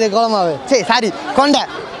சூப்பராக இருக்குது கோலமாவு. சரி சாரி கொண்டை.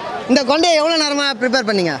 இந்த கொண்டையை எவ்வளோ நேரமாக ப்ரிப்பேர்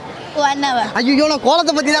பண்ணீங்க? 1 hour. ஐயோ, நான்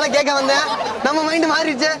கோலத்தை பற்றி தானே கேட்க வந்தேன். நம்ம மைண்டு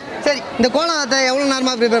மாறிடுச்சு. சரி, இந்த கோலத்தை எவ்வளோ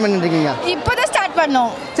நேரமாக ப்ரிப்பேர் பண்ணிட்டு இருக்கீங்க? இப்போதான் ஸ்டார்ட்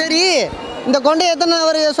பண்ணோம். சரி, இந்த கொண்டை எத்தனை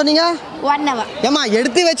ஹவர் சொன்னீங்க? 1 hour. ஏமா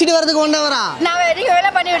எடுத்து வச்சுட்டு வரதுக்கு 1 ஹவரா? நான் நீங்க வேலை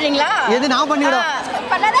பண்ணி விடுறீங்களா? எது நான் பண்ணிவிடும்?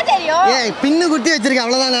 பண்ணாதான் தெரியும். பின்னு குத்தி வச்சிருக்கேன்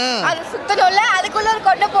அவ்வளோதானே. அது சுத்தணும்ல, அதுக்குள்ள ஒரு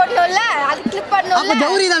கொண்டு போடணும்ல, அது கிளிப் பண்ணணும்ல. அப்ப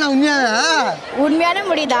ஜவுரி தானே உண்மையான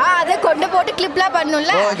முடிதா? அது கொண்டு போட்டு கிளிப்லாம்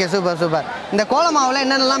பண்ணணும்ல. Okay, super. இந்த கோலமாவுல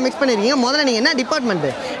என்னென்னலாம் மிக்ஸ் பண்ணிருக்கீங்க? முதல்ல நீங்க என்ன department?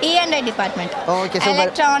 E&I department. Okay, super.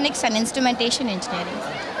 Electronics and instrumentation engineering.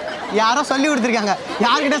 யாரோ சொல்லி கொடுத்துருக்காங்க.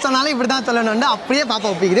 யார்கிட்ட சொன்னாலும் இப்படி தான் சொல்லணும்னு அப்படியே பாப்பா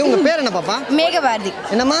ஒப்பிக்குது. உங்க பேர் என்ன பாப்பா? மேகபாரதி.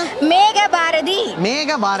 என்னம்மா? மேகபாரதி.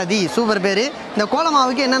 மேகபாரதி, சூப்பர் பேரு. இந்த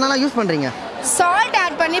கோலமாவுக்கு என்னென்னலாம் யூஸ் பண்றீங்க? சால்ட்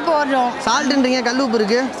ஆட் பண்ணி போடுறோம். சால்ட்ன்றீங்க, கல்லுப்பு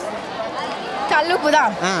இருக்கு. கல்லுப்பு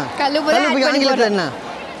தான். கல்லுப்பு ஆங்கிலத்தில் என்ன?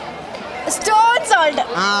 Stone salt.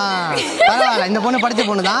 பரவாயில்ல, இந்த பொண்ணு படிச்ச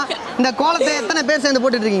பொண்ணு தான். இந்த கோலத்தை எத்தனை பேர் சேர்ந்து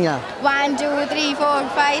போட்டுட்டு இருக்கீங்க? 1 2 3 4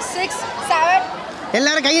 5 6 7.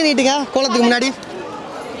 எல்லாரும் கையை நீட்டுங்க கோலத்துக்கு முன்னாடி.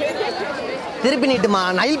 திருப்பி நீட்டுமா.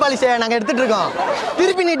 நைல் பாலிஷை நாங்கள் எடுத்துட்டு இருக்கோம்.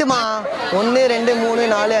 திருப்பி நீட்டுமா. 1 2 3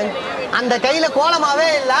 4 5. அந்த கையில கோலமாவே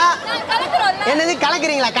இல்ல. என்னது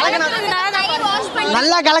கலக்குறீங்களா?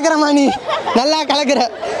 நல்லா கலக்குறமா நீ, நல்லா கலக்குற.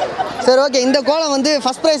 சரி, ஓகே. இந்த கோலம் வந்து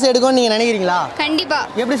ஃபர்ஸ்ட் பிரைஸ் எடுக்கும்னு நீங்க நினைக்கிறீங்களா? கண்டிப்பா.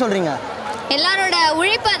 எப்படி சொல்றீங்க? எல்லாரோட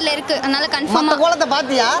உழைப்பு அதுல இருக்கு. அதனால கன்ஃபார்மா. மத்த கோலத்தை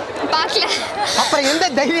பாத்தியா? பார்க்கல. அப்புறம் எந்த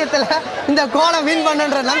தைரியத்துல இந்த கோலம் வின்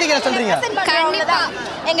பண்ணன்ற நம்பிக்கையில சொல்றீங்க? கண்டிப்பா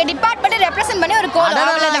எங்க டிபார்ட்மெண்ட் ரெப்ரசன்ட் பண்ணி ஒரு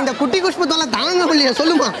கோலம். இந்த குட்டி குஷ்பத்தோல தாங்க முடியல.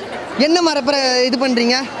 சொல்லுமா, என்னமா இது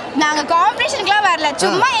பண்றீங்க? நாங்க காம்படிஷனுக்குலாம் வரல.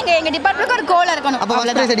 சும்மா எங்க டிபார்ட்மென்ட்க்கு ஒரு கோலம் இருக்கணும். அப்ப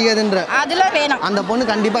ஃபர்ஸ்ட் பிரைஸ் அடிக்காதுன்ற. அதுல வேணும். அந்த பொண்ணு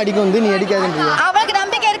கண்டிப்பா அடிக்கும் வந்து நீ அடிக்காதுன்றீங்க. அவளுக்கு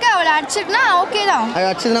நம்பிக்கை இருக்கு. அவளை அடிச்சிட்டனா ஓகே தான்.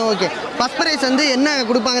 அடிச்சதுனா ஓகே. ஃபர்ஸ்ட் பிரைஸ் வந்து என்ன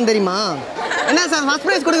கொடுப்பாங்கன்னு தெரியுமா? என்ன சார் ஃபர்ஸ்ட்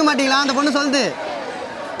பிரைஸ் கொடுக்க மாட்டீங்களா? அந்த பொண்ணு சொல்லுது.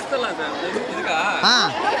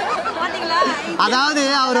 அதாவது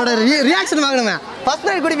அவரோட ரியாக்ஷன் வாங்கணுமே. ஃபர்ஸ்ட்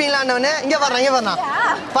பிரைஸ் கொடுப்பீங்களான்னு இங்க வர்றான்.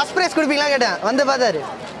 ஃபர்ஸ்ட் பிரைஸ் கொடுப்பீங்களா கேட்டேன். வந்து பார்த்தாரு.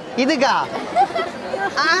 இதுக்கா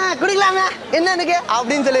குடிக்கலாமே என்னன்னு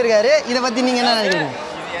அப்படின்னு சொல்லியிருக்காரு. இதை பத்தி நீங்க என்ன நினைக்கிறீங்க?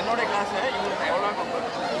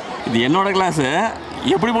 இது என்னோட கிளாஸ்.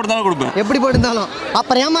 எப்படி போட்டுருந்தாலும் கொடுப்பேன். எப்படி போட்டுருந்தாலும்.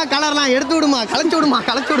 அப்புறம் ஏமா கலர்லாம் எடுத்து விடுமா, கலைச்சு விடுமா.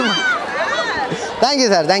 Thank you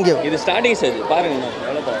sir, thank you. இது ஸ்டார்டிங் ஸ்டேஜ் பாருங்க.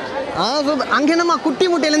 சூப்பர். அங்க என்னமா குட்டி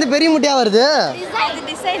முட்டையிலேருந்து பெரிய முட்டையா வருது?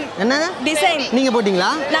 என்ன டிசைன் நீங்க போட்டீங்களா?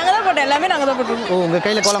 நாங்க தான் போட்டோம். எல்லாமே நாங்க தான் போட்டோம். ஓ, உங்க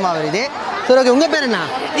கையில கோலமா வருது. சரி, ஓகே. உங்க பேர் என்ன?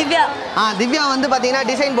 திவ்யா. திவ்யா வந்து பாத்தீங்கன்னா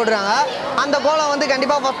டிசைன் போட்டுறாங்க. அந்த கோலம் வந்து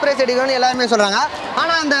கண்டிப்பா ஃபர்ஸ்ட் பிரைஸ் எடுக்கணும்னு எல்லாருமே சொல்றாங்க.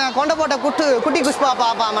 ஆனா அந்த கொண்ட போட்ட குட்டி குஷ்பா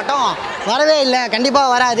பாப்பா மட்டும் வரவே இல்லை. கண்டிப்பா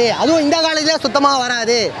வராது, அதுவும் இந்த காலேஜ்ல சுத்தமா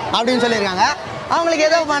வராது அப்படின்னு சொல்லியிருக்காங்க. அவங்களுக்கு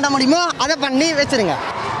எதோ பண்ண முடியுமோ அதை பண்ணி வச்சிருங்க.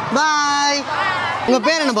 பாய். உங்க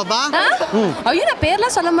பேர் என்ன பாப்பா? ஐயோ, நான்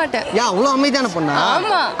பேர்லாம் சொல்ல மாட்டேன். அவ்வளோ அமைதியான பொண்ணா?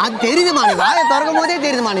 அது தெரியுதுமா, நீ வாயை திறக்கும் போதே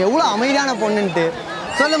தெரியுதுமா நீ எவ்வளோ அமைதியான பொண்ணுன்ட்டு.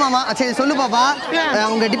 சொல்லுமாமா. சரி சொல்லு பாப்பா.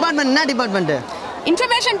 உங்க டிபார்ட்மெண்ட் என்ன டிபார்ட்மெண்ட்?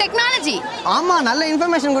 Information technology. ஆமா, நல்ல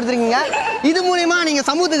இன்ஃபர்மேஷன் கொடுத்துருக்கீங்க. இது மூலமா நீங்க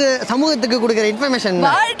சமூகத்துக்கு கொடுக்குற இன்ஃபர்மேஷன்.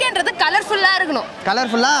 வாழ்க்கைன்றது கலர்ஃபுல்லா இருக்கணும்.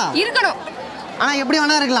 கலர்ஃபுல்லா இருக்கணும். ஆனா எப்படி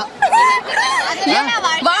வேணா இருக்கலாம்.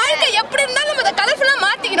 வாழ்க்கை எப்படி இருந்தாலும் நம்ம அதை கலர்ஃபுல்லா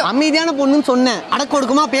மாத்திக்கணும். அமைதியான பொண்ணுன்னு சொன்னேன். அடக்க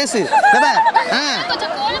ஒடுக்கமா பேசு.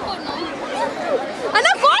 கொஞ்சம் கோலம் போடணும்.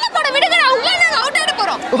 அண்ணா கோலம் போட விடுங்க. உங்களே நாங்க அவுட் ஆயிட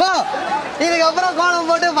போறோம். இதுக்கப்புறம் கோலம்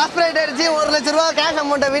போட்டு ஃபர்ஸ்ட் பிரைஸ் அடிச்சு 1 லட்சம் ரூபாய் கேஷ்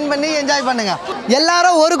அமௌண்ட்டை வின் பண்ணி என்ஜாய் பண்ணுங்க.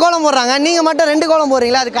 எல்லாரும் ஒரு கோலம் போடுறாங்க, நீங்க மட்டும் 2 கோலம்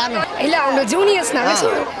போடுறீங்களா? அது காரணம் இல்ல, அவங்க ஜூனியர்ஸ். நாங்க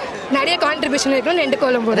நிறைய கான்ட்ரிபியூஷன் இருக்கும். 2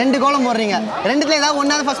 கோலம் போடுறோம். 2 கோலம் போடுறீங்க. ரெண்டுத்துல ஏதாவது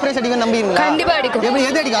ஒன்னாவது ஃபர்ஸ்ட் பிரைஸ் அடிக்கும் நம்புறீங்களா? கண்டிப்பா அடிக்கும். எப்படி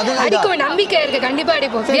எது அடிக்கும்? அது அடிக்கும் நம்பிக்கை இருக்கு. கண்டிப்பா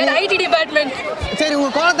அடிப்போம். IT department. சரி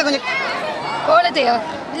உங்க கோலத்தை கொஞ்சம் கோலத்தையா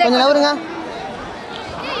கொஞ்சம் நவருங்க.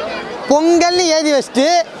 பொங்கல்னு எழுதி வச்சுட்டு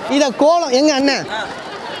இத கோலம் எங்க அண்ணன்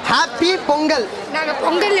ஹாப்பி பொங்கல். நாங்க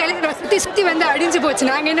பொங்கல் எழுதுறோம். சுத்தி வந்து அடிஞ்சு போச்சு.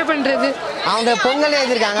 நாங்க என்ன பண்றது? அவங்க பொங்கல்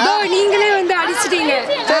எழுதிருக்காங்க. நீங்களே வந்து அடிச்சிட்டீங்க.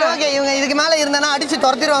 சரி ஓகே இவங்க இதுக்கு மேல இருந்தானா அடிச்சு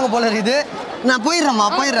துரத்திடுவாங்க போல இருக்குது. நான்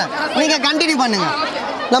போயிடுறேன். நீங்க கண்டினியூ பண்ணுங்க.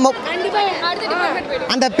 நம்ம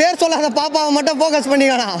அந்த பேர் சொல்லாத பாப்பாவை மட்டும் ஃபோக்கஸ்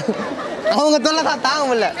பண்ணிக்கணும். அவங்க தொல்லைதான் தாங்க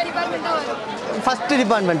முடியல. First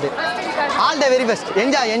department all the very best.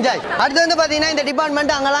 Enjoy. அடுத்து வந்து பார்த்தீங்கன்னா இந்த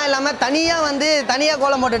டிபார்ட்மெண்ட் அங்கெல்லாம் இல்லாமல் தனியாக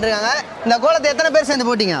கோலம் போட்டுட்டு இருக்காங்க. இந்த கோலத்தை எத்தனை பேர் சேர்ந்து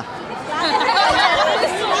போட்டீங்க?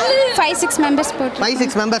 5-6 மெம்பர்ஸ் போட்டு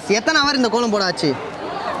 5-6 மெம்பர்ஸ். எத்தனை ஹவர் இந்த கோலம் போட ஆச்சு?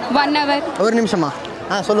 1 hour. ஒரு நிமிஷமா?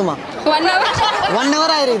 சொல்லுமா. 1 hour. 1 hour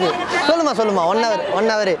ஆயிருக்குது. சொல்லுமா 1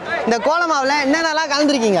 hour. இந்த கோலமாவில் என்னென்னலாம்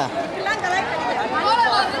கலந்துருக்கீங்க?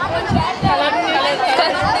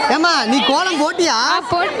 ஏமா நீ கோலம் போட்டியா?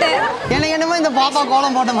 போட்டேன். எனக்கு என்னமோ இந்த பாப்பா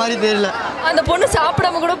கோலம் போட்ட மாதிரி தெரியல. அந்த பொண்ணு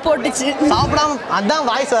சாப்பிடாம கூட போட்டுச்சு. சாப்பிடாம அதான்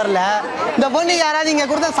வாய்ஸ் வரல. இந்த பொண்ணு யாராவது இங்க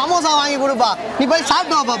கொடுத்தா சமோசா வாங்கி கொடுப்பா. நீ போய்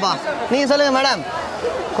சாப்பிட்டு வா பாப்பா. நீங்க சொல்லுங்க மேடம்.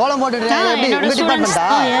 கோலம் போட்டுட்டு எப்படி உங்க டிபார்ட்மெண்டா?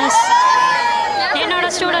 என்னோட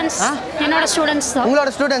ஸ்டூடண்ட்ஸ். உங்களோட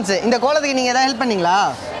ஸ்டூடண்ட்ஸ். இந்த கோலத்துக்கு நீங்க ஏதாவது ஹெல்ப் பண்ணீங்களா?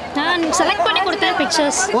 நான் செலக்ட் பண்ணி கொடுத்தேன்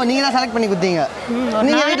பிக்சர்ஸ். நீங்க தான் செலக்ட் பண்ணி கொடுத்தீங்க.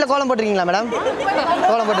 நீங்க வீட்ல கோலம் போட்டுருக்கீங்களா மேடம்?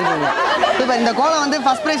 கோலம் போட்டுருக்கீங்க. இப்போ இந்த கோலம் வந்து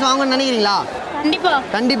ஃபர்ஸ்ட் பிரைஸ் வாங்கணும்னு நினைக்கிறீங்களா?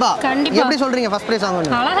 கண்டிப்பா. எப்படி சொல்றீங்க ஃபர்ஸ்ட் பிரைஸ்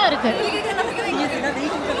வாங்கணும்? அழகா இருக்கு.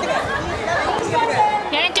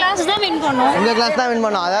 என் கிளாஸ் தான் வின் பண்ணோம். உங்க கிளாஸ் தான் வின்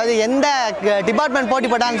பண்ணோம். அதாவது எந்த டிபார்ட்மெண்ட் போட்டி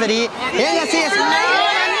போட்டாலும் சரி ஏங்க சிஎஸ்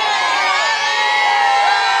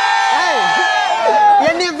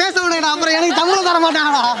என்னைய பேச விடுங்க. அப்புறம் எனக்கு தமிழ் தர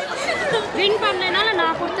மாட்டாங்களா? வின் பண்ணனால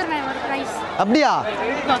நான் கொடுத்துறேன் ஒரு பிரைஸ். அப்படியா?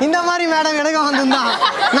 இந்த மாதிரி மேடம் எனக்கு வந்திருந்தா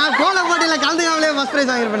நான் கோலம் போட்டியில் கலந்துக்காமலே ஃபர்ஸ்ட்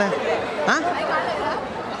பிரைஸ் வாங்கியிருப்பேன்.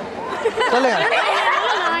 சொல்லுங்க.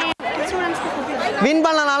 வின்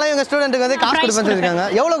பண்ணனால இவங்க ஸ்டூடெண்ட்டுக்கு வந்து காசு கொடுப்பேன்னு சொல்லியிருக்காங்க.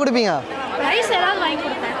 எவ்வளோ கொடுப்பீங்க? பிரைஸ் ஏதாவது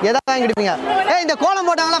வாங்கி கொடுப்பீங்க. இந்த கோலம்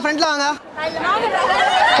போட்டாங்களா ஃப்ரெண்ட்ல வாங்க.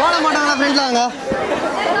 கோலம் போட்டாங்களா ஃப்ரெண்ட்ல வாங்க.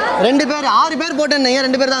 2 பேர் 6 பேர் போட்டேன்னீங்க.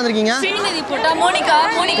 2 பேர் தான் வந்திருக்கீங்க.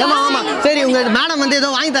 ஆமா. சரி உங்க மேடம் வந்து ஏதோ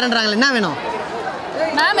வாங்கி தரேன்றாங்களே என்ன வேணும்?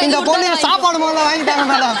 இந்த பொண்ணு சாப்பாடு முதல்ல வாங்கி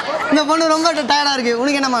தரேன் மேடம். இந்த பொண்ணு ரொம்ப டயர்டா இருக்கு.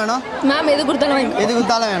 உனக்கு என்னமா வேணும்? மேம் எது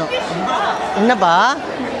கொடுத்தாலும் வேணும். என்னப்பா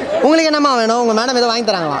உங்களுக்கு என்னம்மா வேணும்? உங்க மேடம் ஏதோ வாங்கி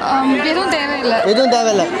தராங்களா? எதுவும்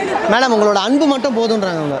தேவையில்லை. மேடம் உங்களோட அன்பு மட்டும்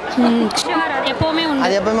போதுன்றாங்க அவங்க.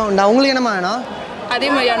 அது எப்பவுமே உண்டா? உங்களுக்கு என்னம்மா வேணும்? அதே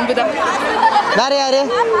மாதிரி அன்பு தான். வேற யாரு?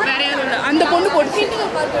 அந்த பொண்ணு போட்டு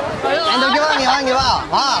வாங்கி வா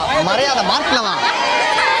மரியாதை மார்க்ல வா.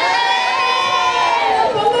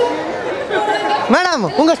 மேடம்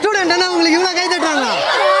உங்க ஸ்டூடெண்ட் என்ன உங்களுக்கு இவ்வளவு கை தட்டுறாங்களா?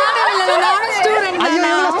 ஐயோ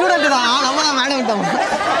இவ்வளவு ஸ்டூடெண்ட் தான். நம்ம தான் மேடம் விட்டோம்.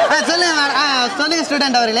 சொல்லுங்க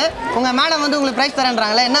ஸ்டூடெண்ட் அவர்களே. உங்க மேடம் வந்து உங்களுக்கு பிரைஸ்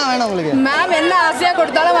தரேன்றாங்களே என்ன வேணும் உங்களுக்கு? மேம் என்ன ஆசையா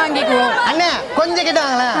கொடுத்தாலும் வாங்கிக்குவோம். அண்ணே கொஞ்சம் கிட்ட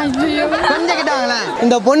வாங்களேன்.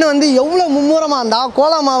 இந்த பொண்ணு வந்து எவ்வளவு மும்முரமா இருந்தா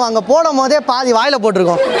கோலமாவை அங்க போடும் போதே பாதி வாயில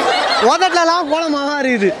போட்டிருக்கோம். உதட்டலாம் கோலமாவா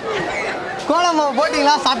இருக்குது. கோலமாவை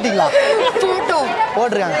போட்டீங்களா? சாப்பிட்டீங்களா?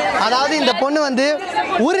 போட்டிருக்காங்க. அதாவது இந்த பொண்ணு வந்து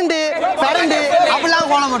உருண்டு பரண்டு அப்படிலாம்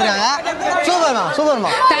கோலம் போட்டிருக்காங்க. சூப்பர்மா.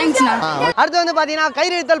 அடுத்து வந்து பார்த்தீங்கன்னா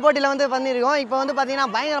கயிறு இழுத்தல் போட்டியில் வந்து பண்ணியிருக்கோம். இப்போ வந்து பார்த்தீங்கன்னா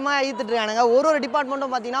பயங்கரமாக இழுத்துட்டு இருக்காங்க. ஒரு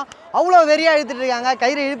டிபார்ட்மெண்ட்டும் பார்த்தீங்கன்னா அவ்வளோ வெறியாக இழுத்துட்டு இருக்காங்க.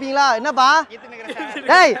 கயிறு இழுப்பீங்களா? என்னப்பா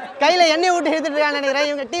கையில் எண்ணெய் விட்டு இழுத்துட்டு இருக்காங்க நினைக்கிறேன்.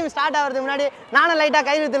 இவங்க டீம் ஸ்டார்ட் ஆகிறதுக்கு முன்னாடி நானும் லைட்டாக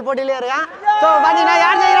கயிறு இழுத்தல் போட்டியிலே இருக்கேன். ஸோ பார்த்தீங்கன்னா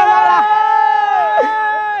யார் செய்கிறாங்களா?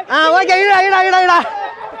 Okay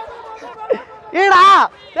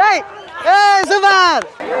super.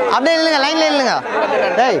 அப்படியே இல்லைங்க லைன்ல இல்லைங்க.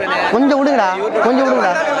 கொஞ்சம் விடுங்கடா. கொஞ்சம்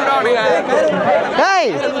விடுங்கடா.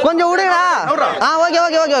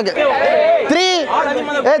 Okay 3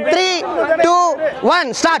 2 1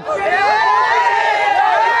 start.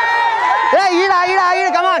 ஈடா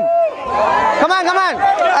கமான்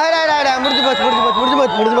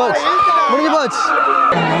முடிஞ்சு போச்சு.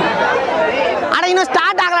 அட இன்னும்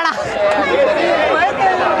ஸ்டார்ட் ஆகலடா.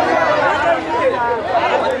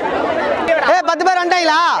 10 பேர்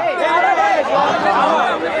வந்துட்டாங்களா?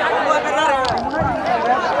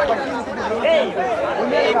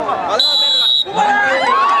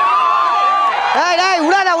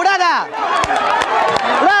 விடாத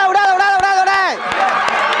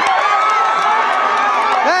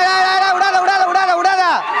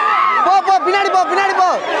போ பின்னாடி போ.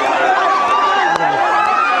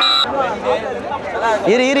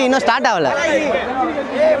 இரு இன்னும் ஸ்டார்ட் ஆகல.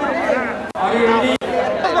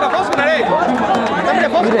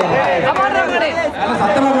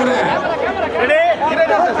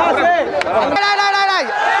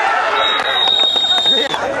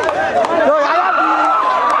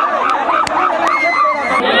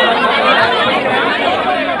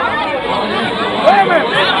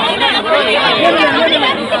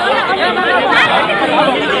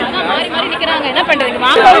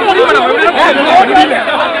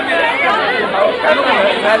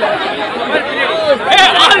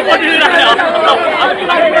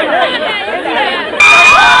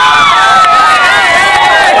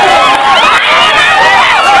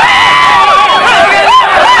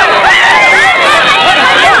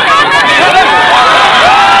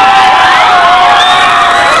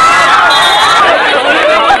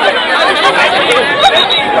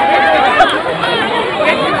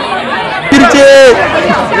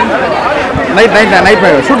 நைட்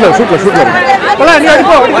ஷூட்ல போலாம் நீ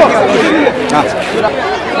அடிப்போ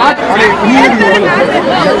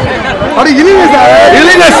அடி இலிங்க சார்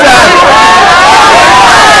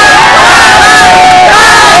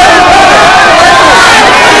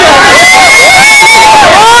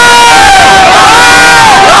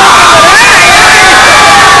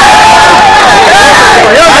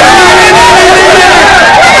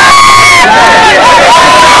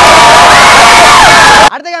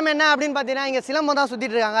அப்படின்னு பார்த்தீங்கன்னா இங்கே சிலம்பம் தான்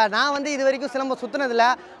சுற்றிட்டு இருக்காங்க. நான் வந்து இது வரைக்கும் சிலம்பம் சுற்றுனதில்லை.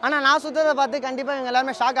 ஆனால் நான் சுற்றுறதை பார்த்து கண்டிப்பாக இவங்க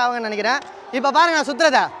எல்லாருமே ஷாக் ஆகுங்கன்னு நினைக்கிறேன். இப்போ பாருங்க நான்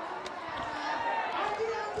சுற்றுறத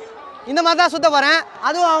இந்த மாதிரி தான் சுற்ற போகிறேன்.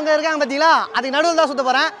 அதுவும் அவங்க இருக்காங்க பார்த்தீங்களா, அதுக்கு நடுவில் தான் சுற்ற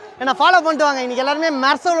போகிறேன். என்னை ஃபாலோ பண்ணிட்டு வாங்க. இன்றைக்கி எல்லாருமே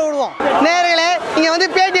மெர்சல் விடுவோம். நேர்களே இங்கே வந்து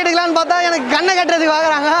பேட்டி எடுக்கலான்னு பார்த்தா எனக்கு கண்ணை கட்டுறதுக்கு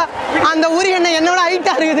வாங்குறாங்க. அந்த உரி என்னோட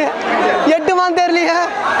ஹைட்டாக இருக்குது. 8 மாதம் தெரியலையே.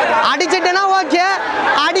 அடிச்சிட்டேன்னா ஓகே,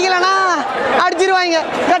 அடிக்கலைன்னா அடிச்சிருவாங்க.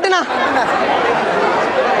 கட்டுனா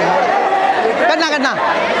கட்டினா கட்டினா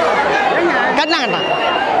கட்டினா கட்டினா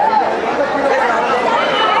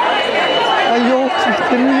ஐயோ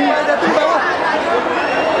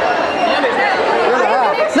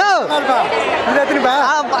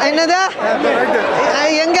என்னது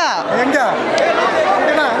எங்க எங்க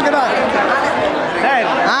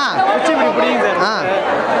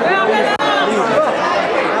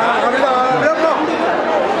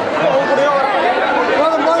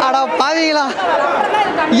அடா பாவீங்களா,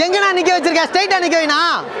 எங்கண்ணா நிக்க வச்சிருக்க? ஸ்ட்ரைட்டா நிக்க வைனா.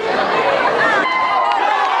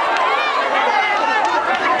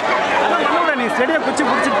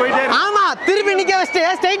 ஆமா, திருப்பி நிக்க வச்சுட்டு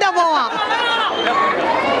ஸ்ட்ரைட்டா போவான்.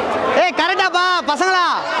 ஏய் கரெக்டாப்பா பசங்களா.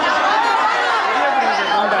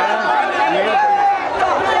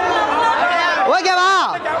 ஓகேவா?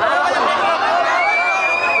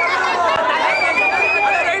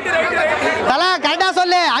 தல கரெக்டா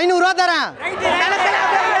சொல்லு. 500 ரூபா தரேன்.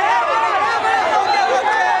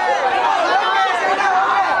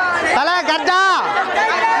 தல கரெக்டா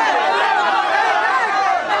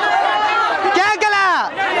கேட்கல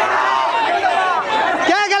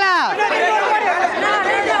கேட்கல.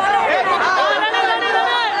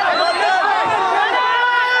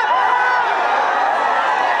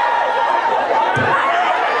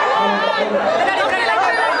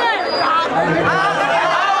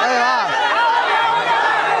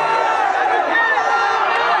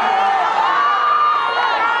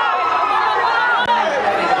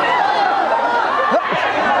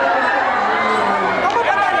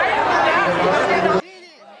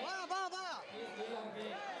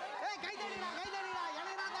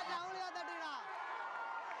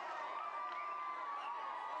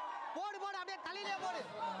 போடு போடு, அப்படியே தலையிலே போடு.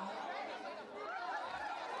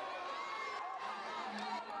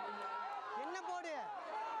 என்ன போடு?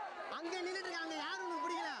 அங்க நின்னுட்டு இருக்காங்க. யாரும் உனக்கு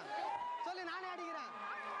பிடிக்கல சொல்லு, நானே அடிக்கிறேன்.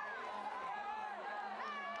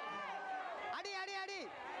 அடி அடி அடி.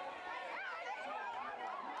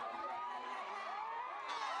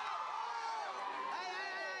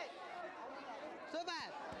 சூப்பர்.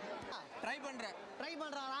 ட்ரை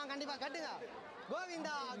பண்றான் கண்டிப்பா. கட்டுங்க.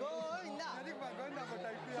 கோவிந்தா கோவிந்தா.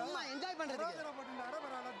 சும்மா என்ஜாய் பண்றதுக்கு.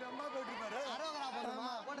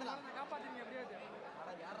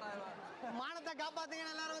 மானத்தை காப்பாத்துங்க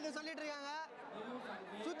எல்லாரும் வந்து சொல்லிட்டு இருக்காங்க.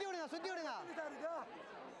 சுத்தி விடுங்க சுத்தி விடுங்க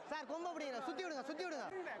சார். கொம்ப பிடிங்க. சுத்தி விடுங்க சுத்தி விடுங்க.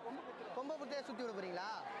 கொம்ப பிடிச்சே சுத்தி விட போறீங்களா?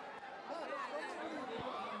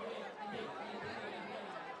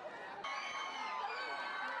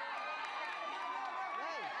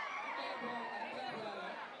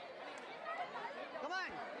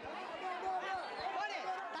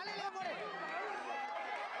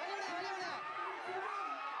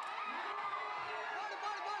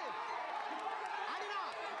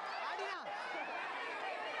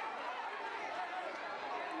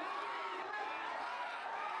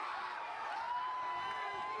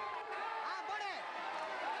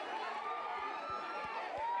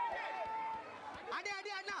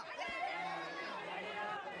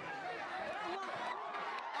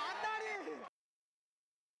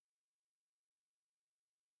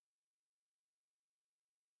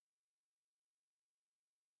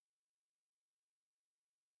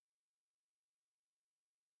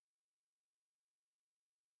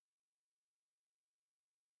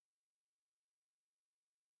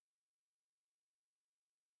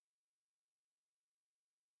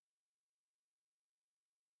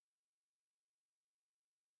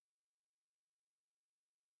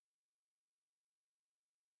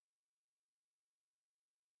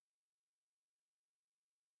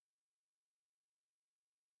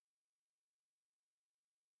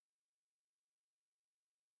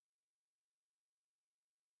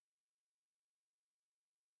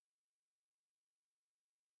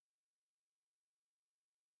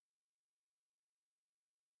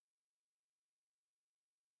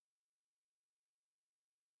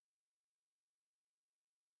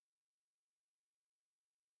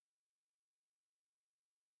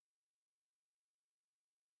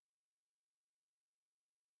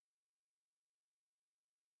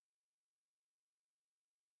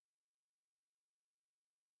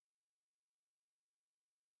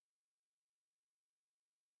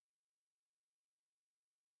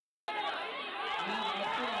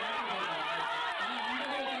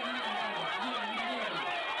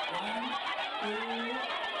 Good.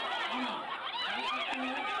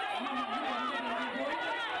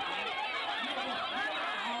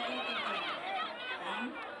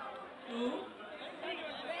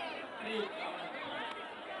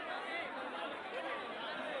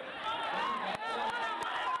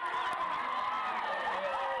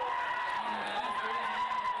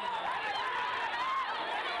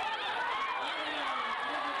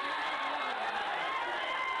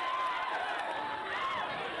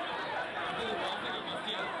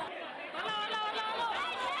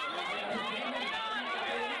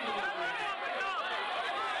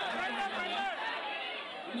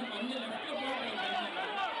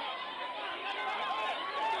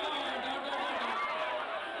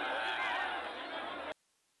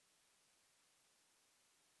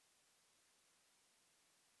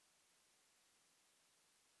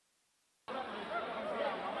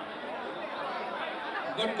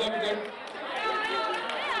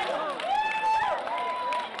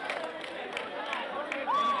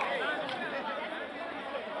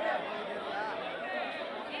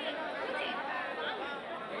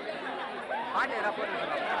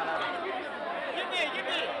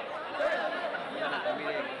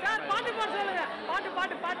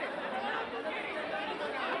 பாட்டு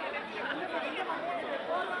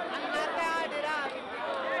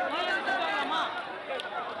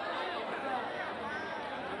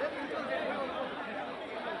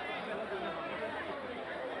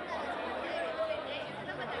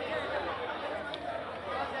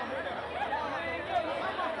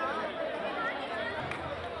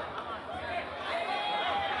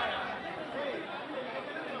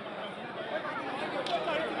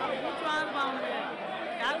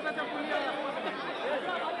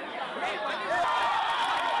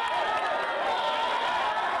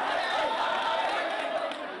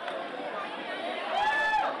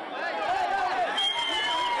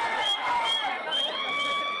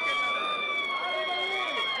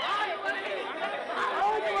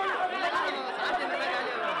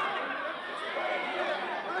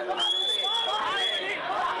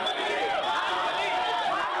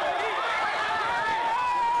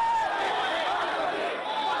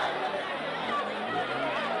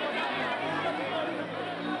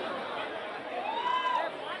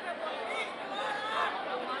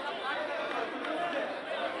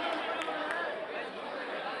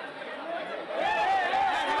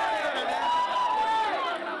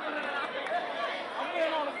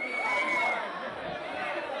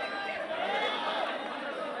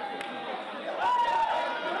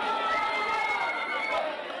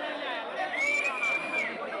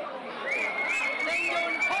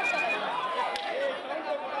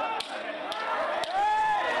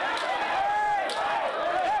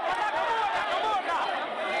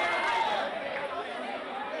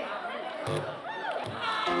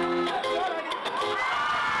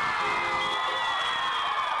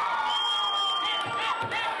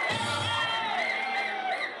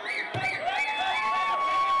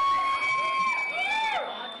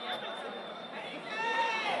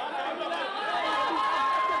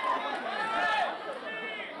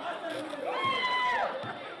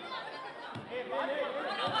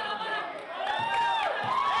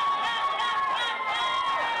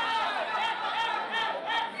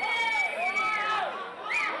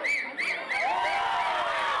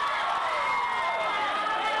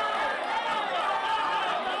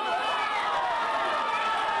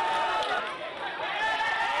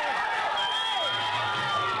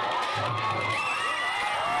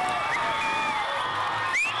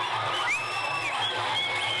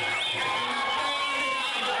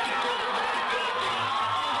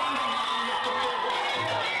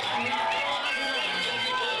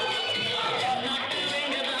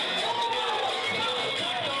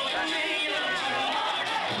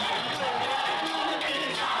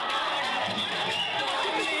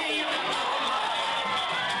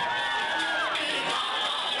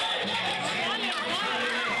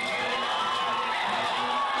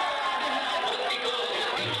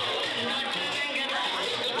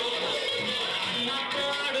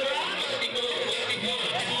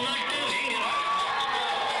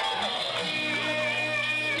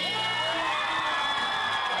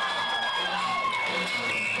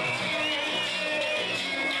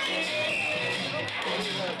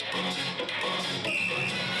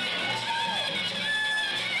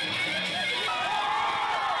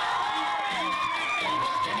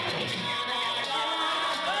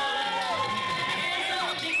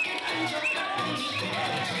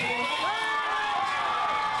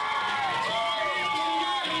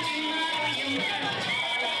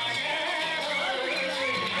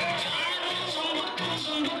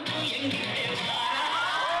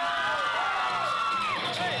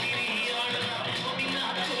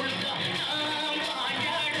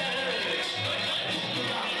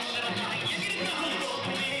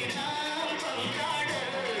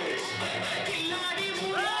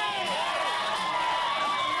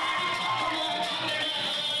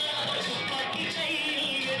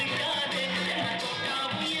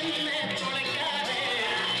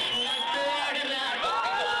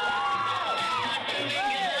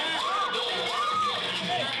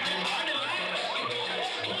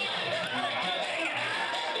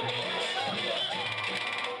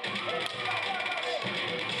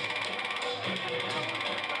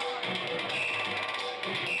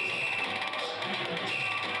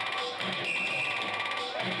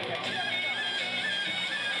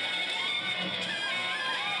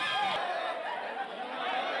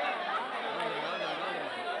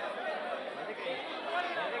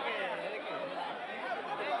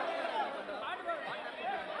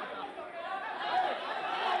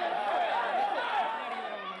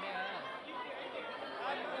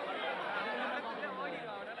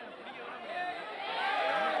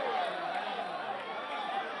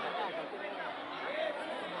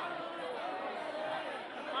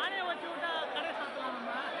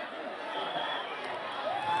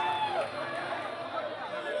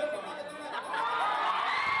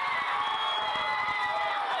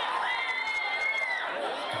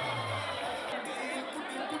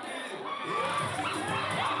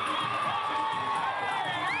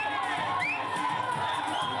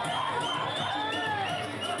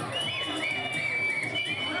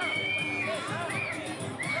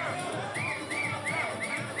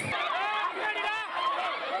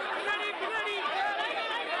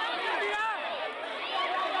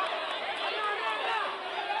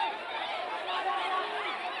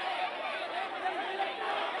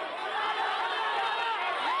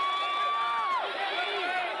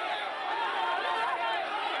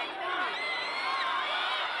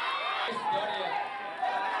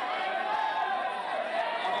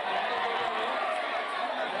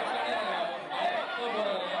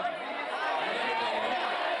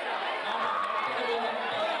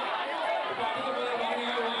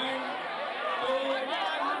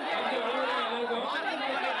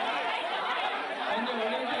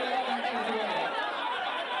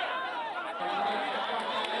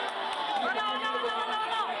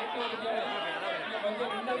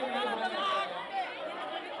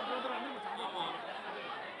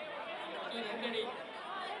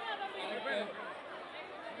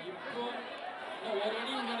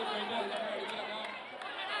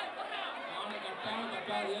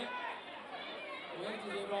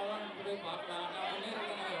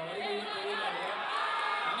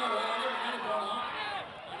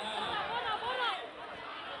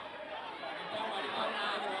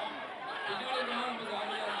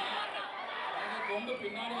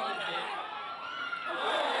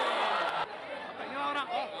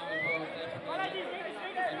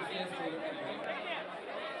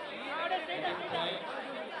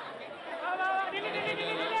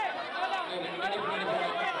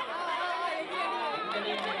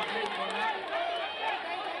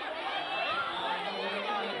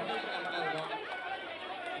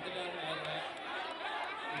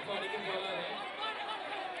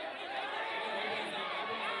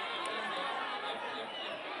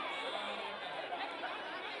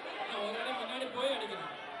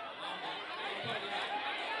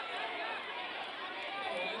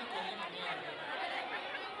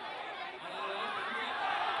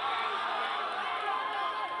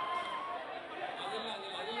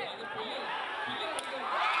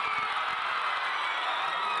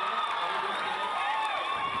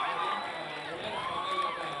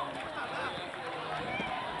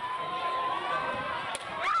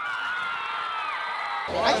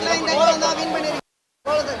ஆக்சுவலா இந்த கோலம் தான் வின் பண்ணிருக்கீங்க.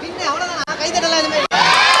 கோலத்தை வின் அவ்வளவுதான். கைதட்டலாம் எதுமே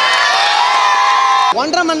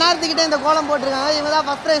 1.5 மணி நேரத்துக்கிட்ட இந்த கோலம் போட்டிருக்காங்க. இவங்க தான்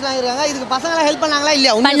ஃபர்ஸ்ட் பிரைஸ் வாங்கிருக்காங்க. இதுக்கு பசங்க ஹெல்ப் பண்ணாங்களா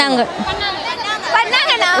இல்லையா? பண்ணாங்க.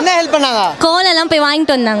 என்ன ஹெல்ப் பண்ணாங்க? கோலம் எல்லாம் போய்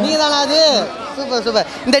வாங்கிட்டு வந்தாங்க. நீங்க தானா அது? Super super.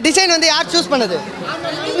 இந்த டிசைன் வந்து யார் சூஸ் பண்ணது?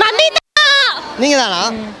 நீங்க தானா?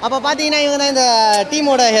 அப்ப பாத்தீங்கன்னா இவங்க தான் இந்த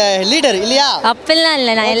டீமோட லீடர் இல்லையா? அப்பெல்லாம்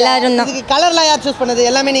இல்ல, நான் எல்லாரும் தான். இதுக்கு கலர்லாம் யார் சூஸ் பண்ணது?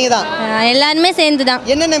 எல்லாமே நீங்க தான். எல்லாருமே சேர்ந்து தான்.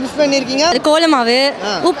 என்னென்ன மிக்ஸ் பண்ணிருக்கீங்க? கோலமாவு,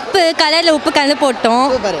 உப்பு, கலர்ல உப்பு கலந்து போட்டோம்.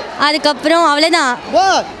 சூப்பர். அதுக்கப்புறம் அவ்வளவுதான். ஓ,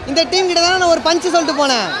 இந்த டீம் கிட்ட தான் நான் ஒரு பஞ்ச் சொல்லிட்டு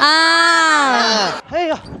போனேன்.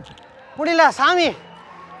 ஐயோ முடியல சாமி.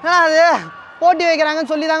 அது போட்டி வைக்கிறாங்கன்னு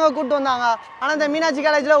சொல்லி தாங்க கூப்பிட்டு வந்தாங்க. ஆனால் இந்த மீனாட்சி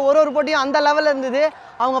காலேஜில் ஒரு போட்டியும் அந்த லெவலில் இருந்தது.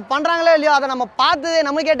 அவங்க பண்ணுறாங்களோ இல்லையோ அதை நம்ம பார்த்ததே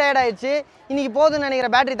நமக்கே டயர்ட் ஆயிடுச்சு. இன்றைக்கி போதுன்னு நினைக்கிற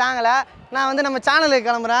பேட்டரி தாங்கலை. நான் வந்து நம்ம சேனலுக்கு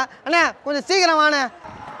கிளம்புறேன். அண்ணே கொஞ்சம் சீக்கிரம் வாண்ணே.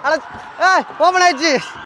 ஓப்பன் ஆயிடுச்சு.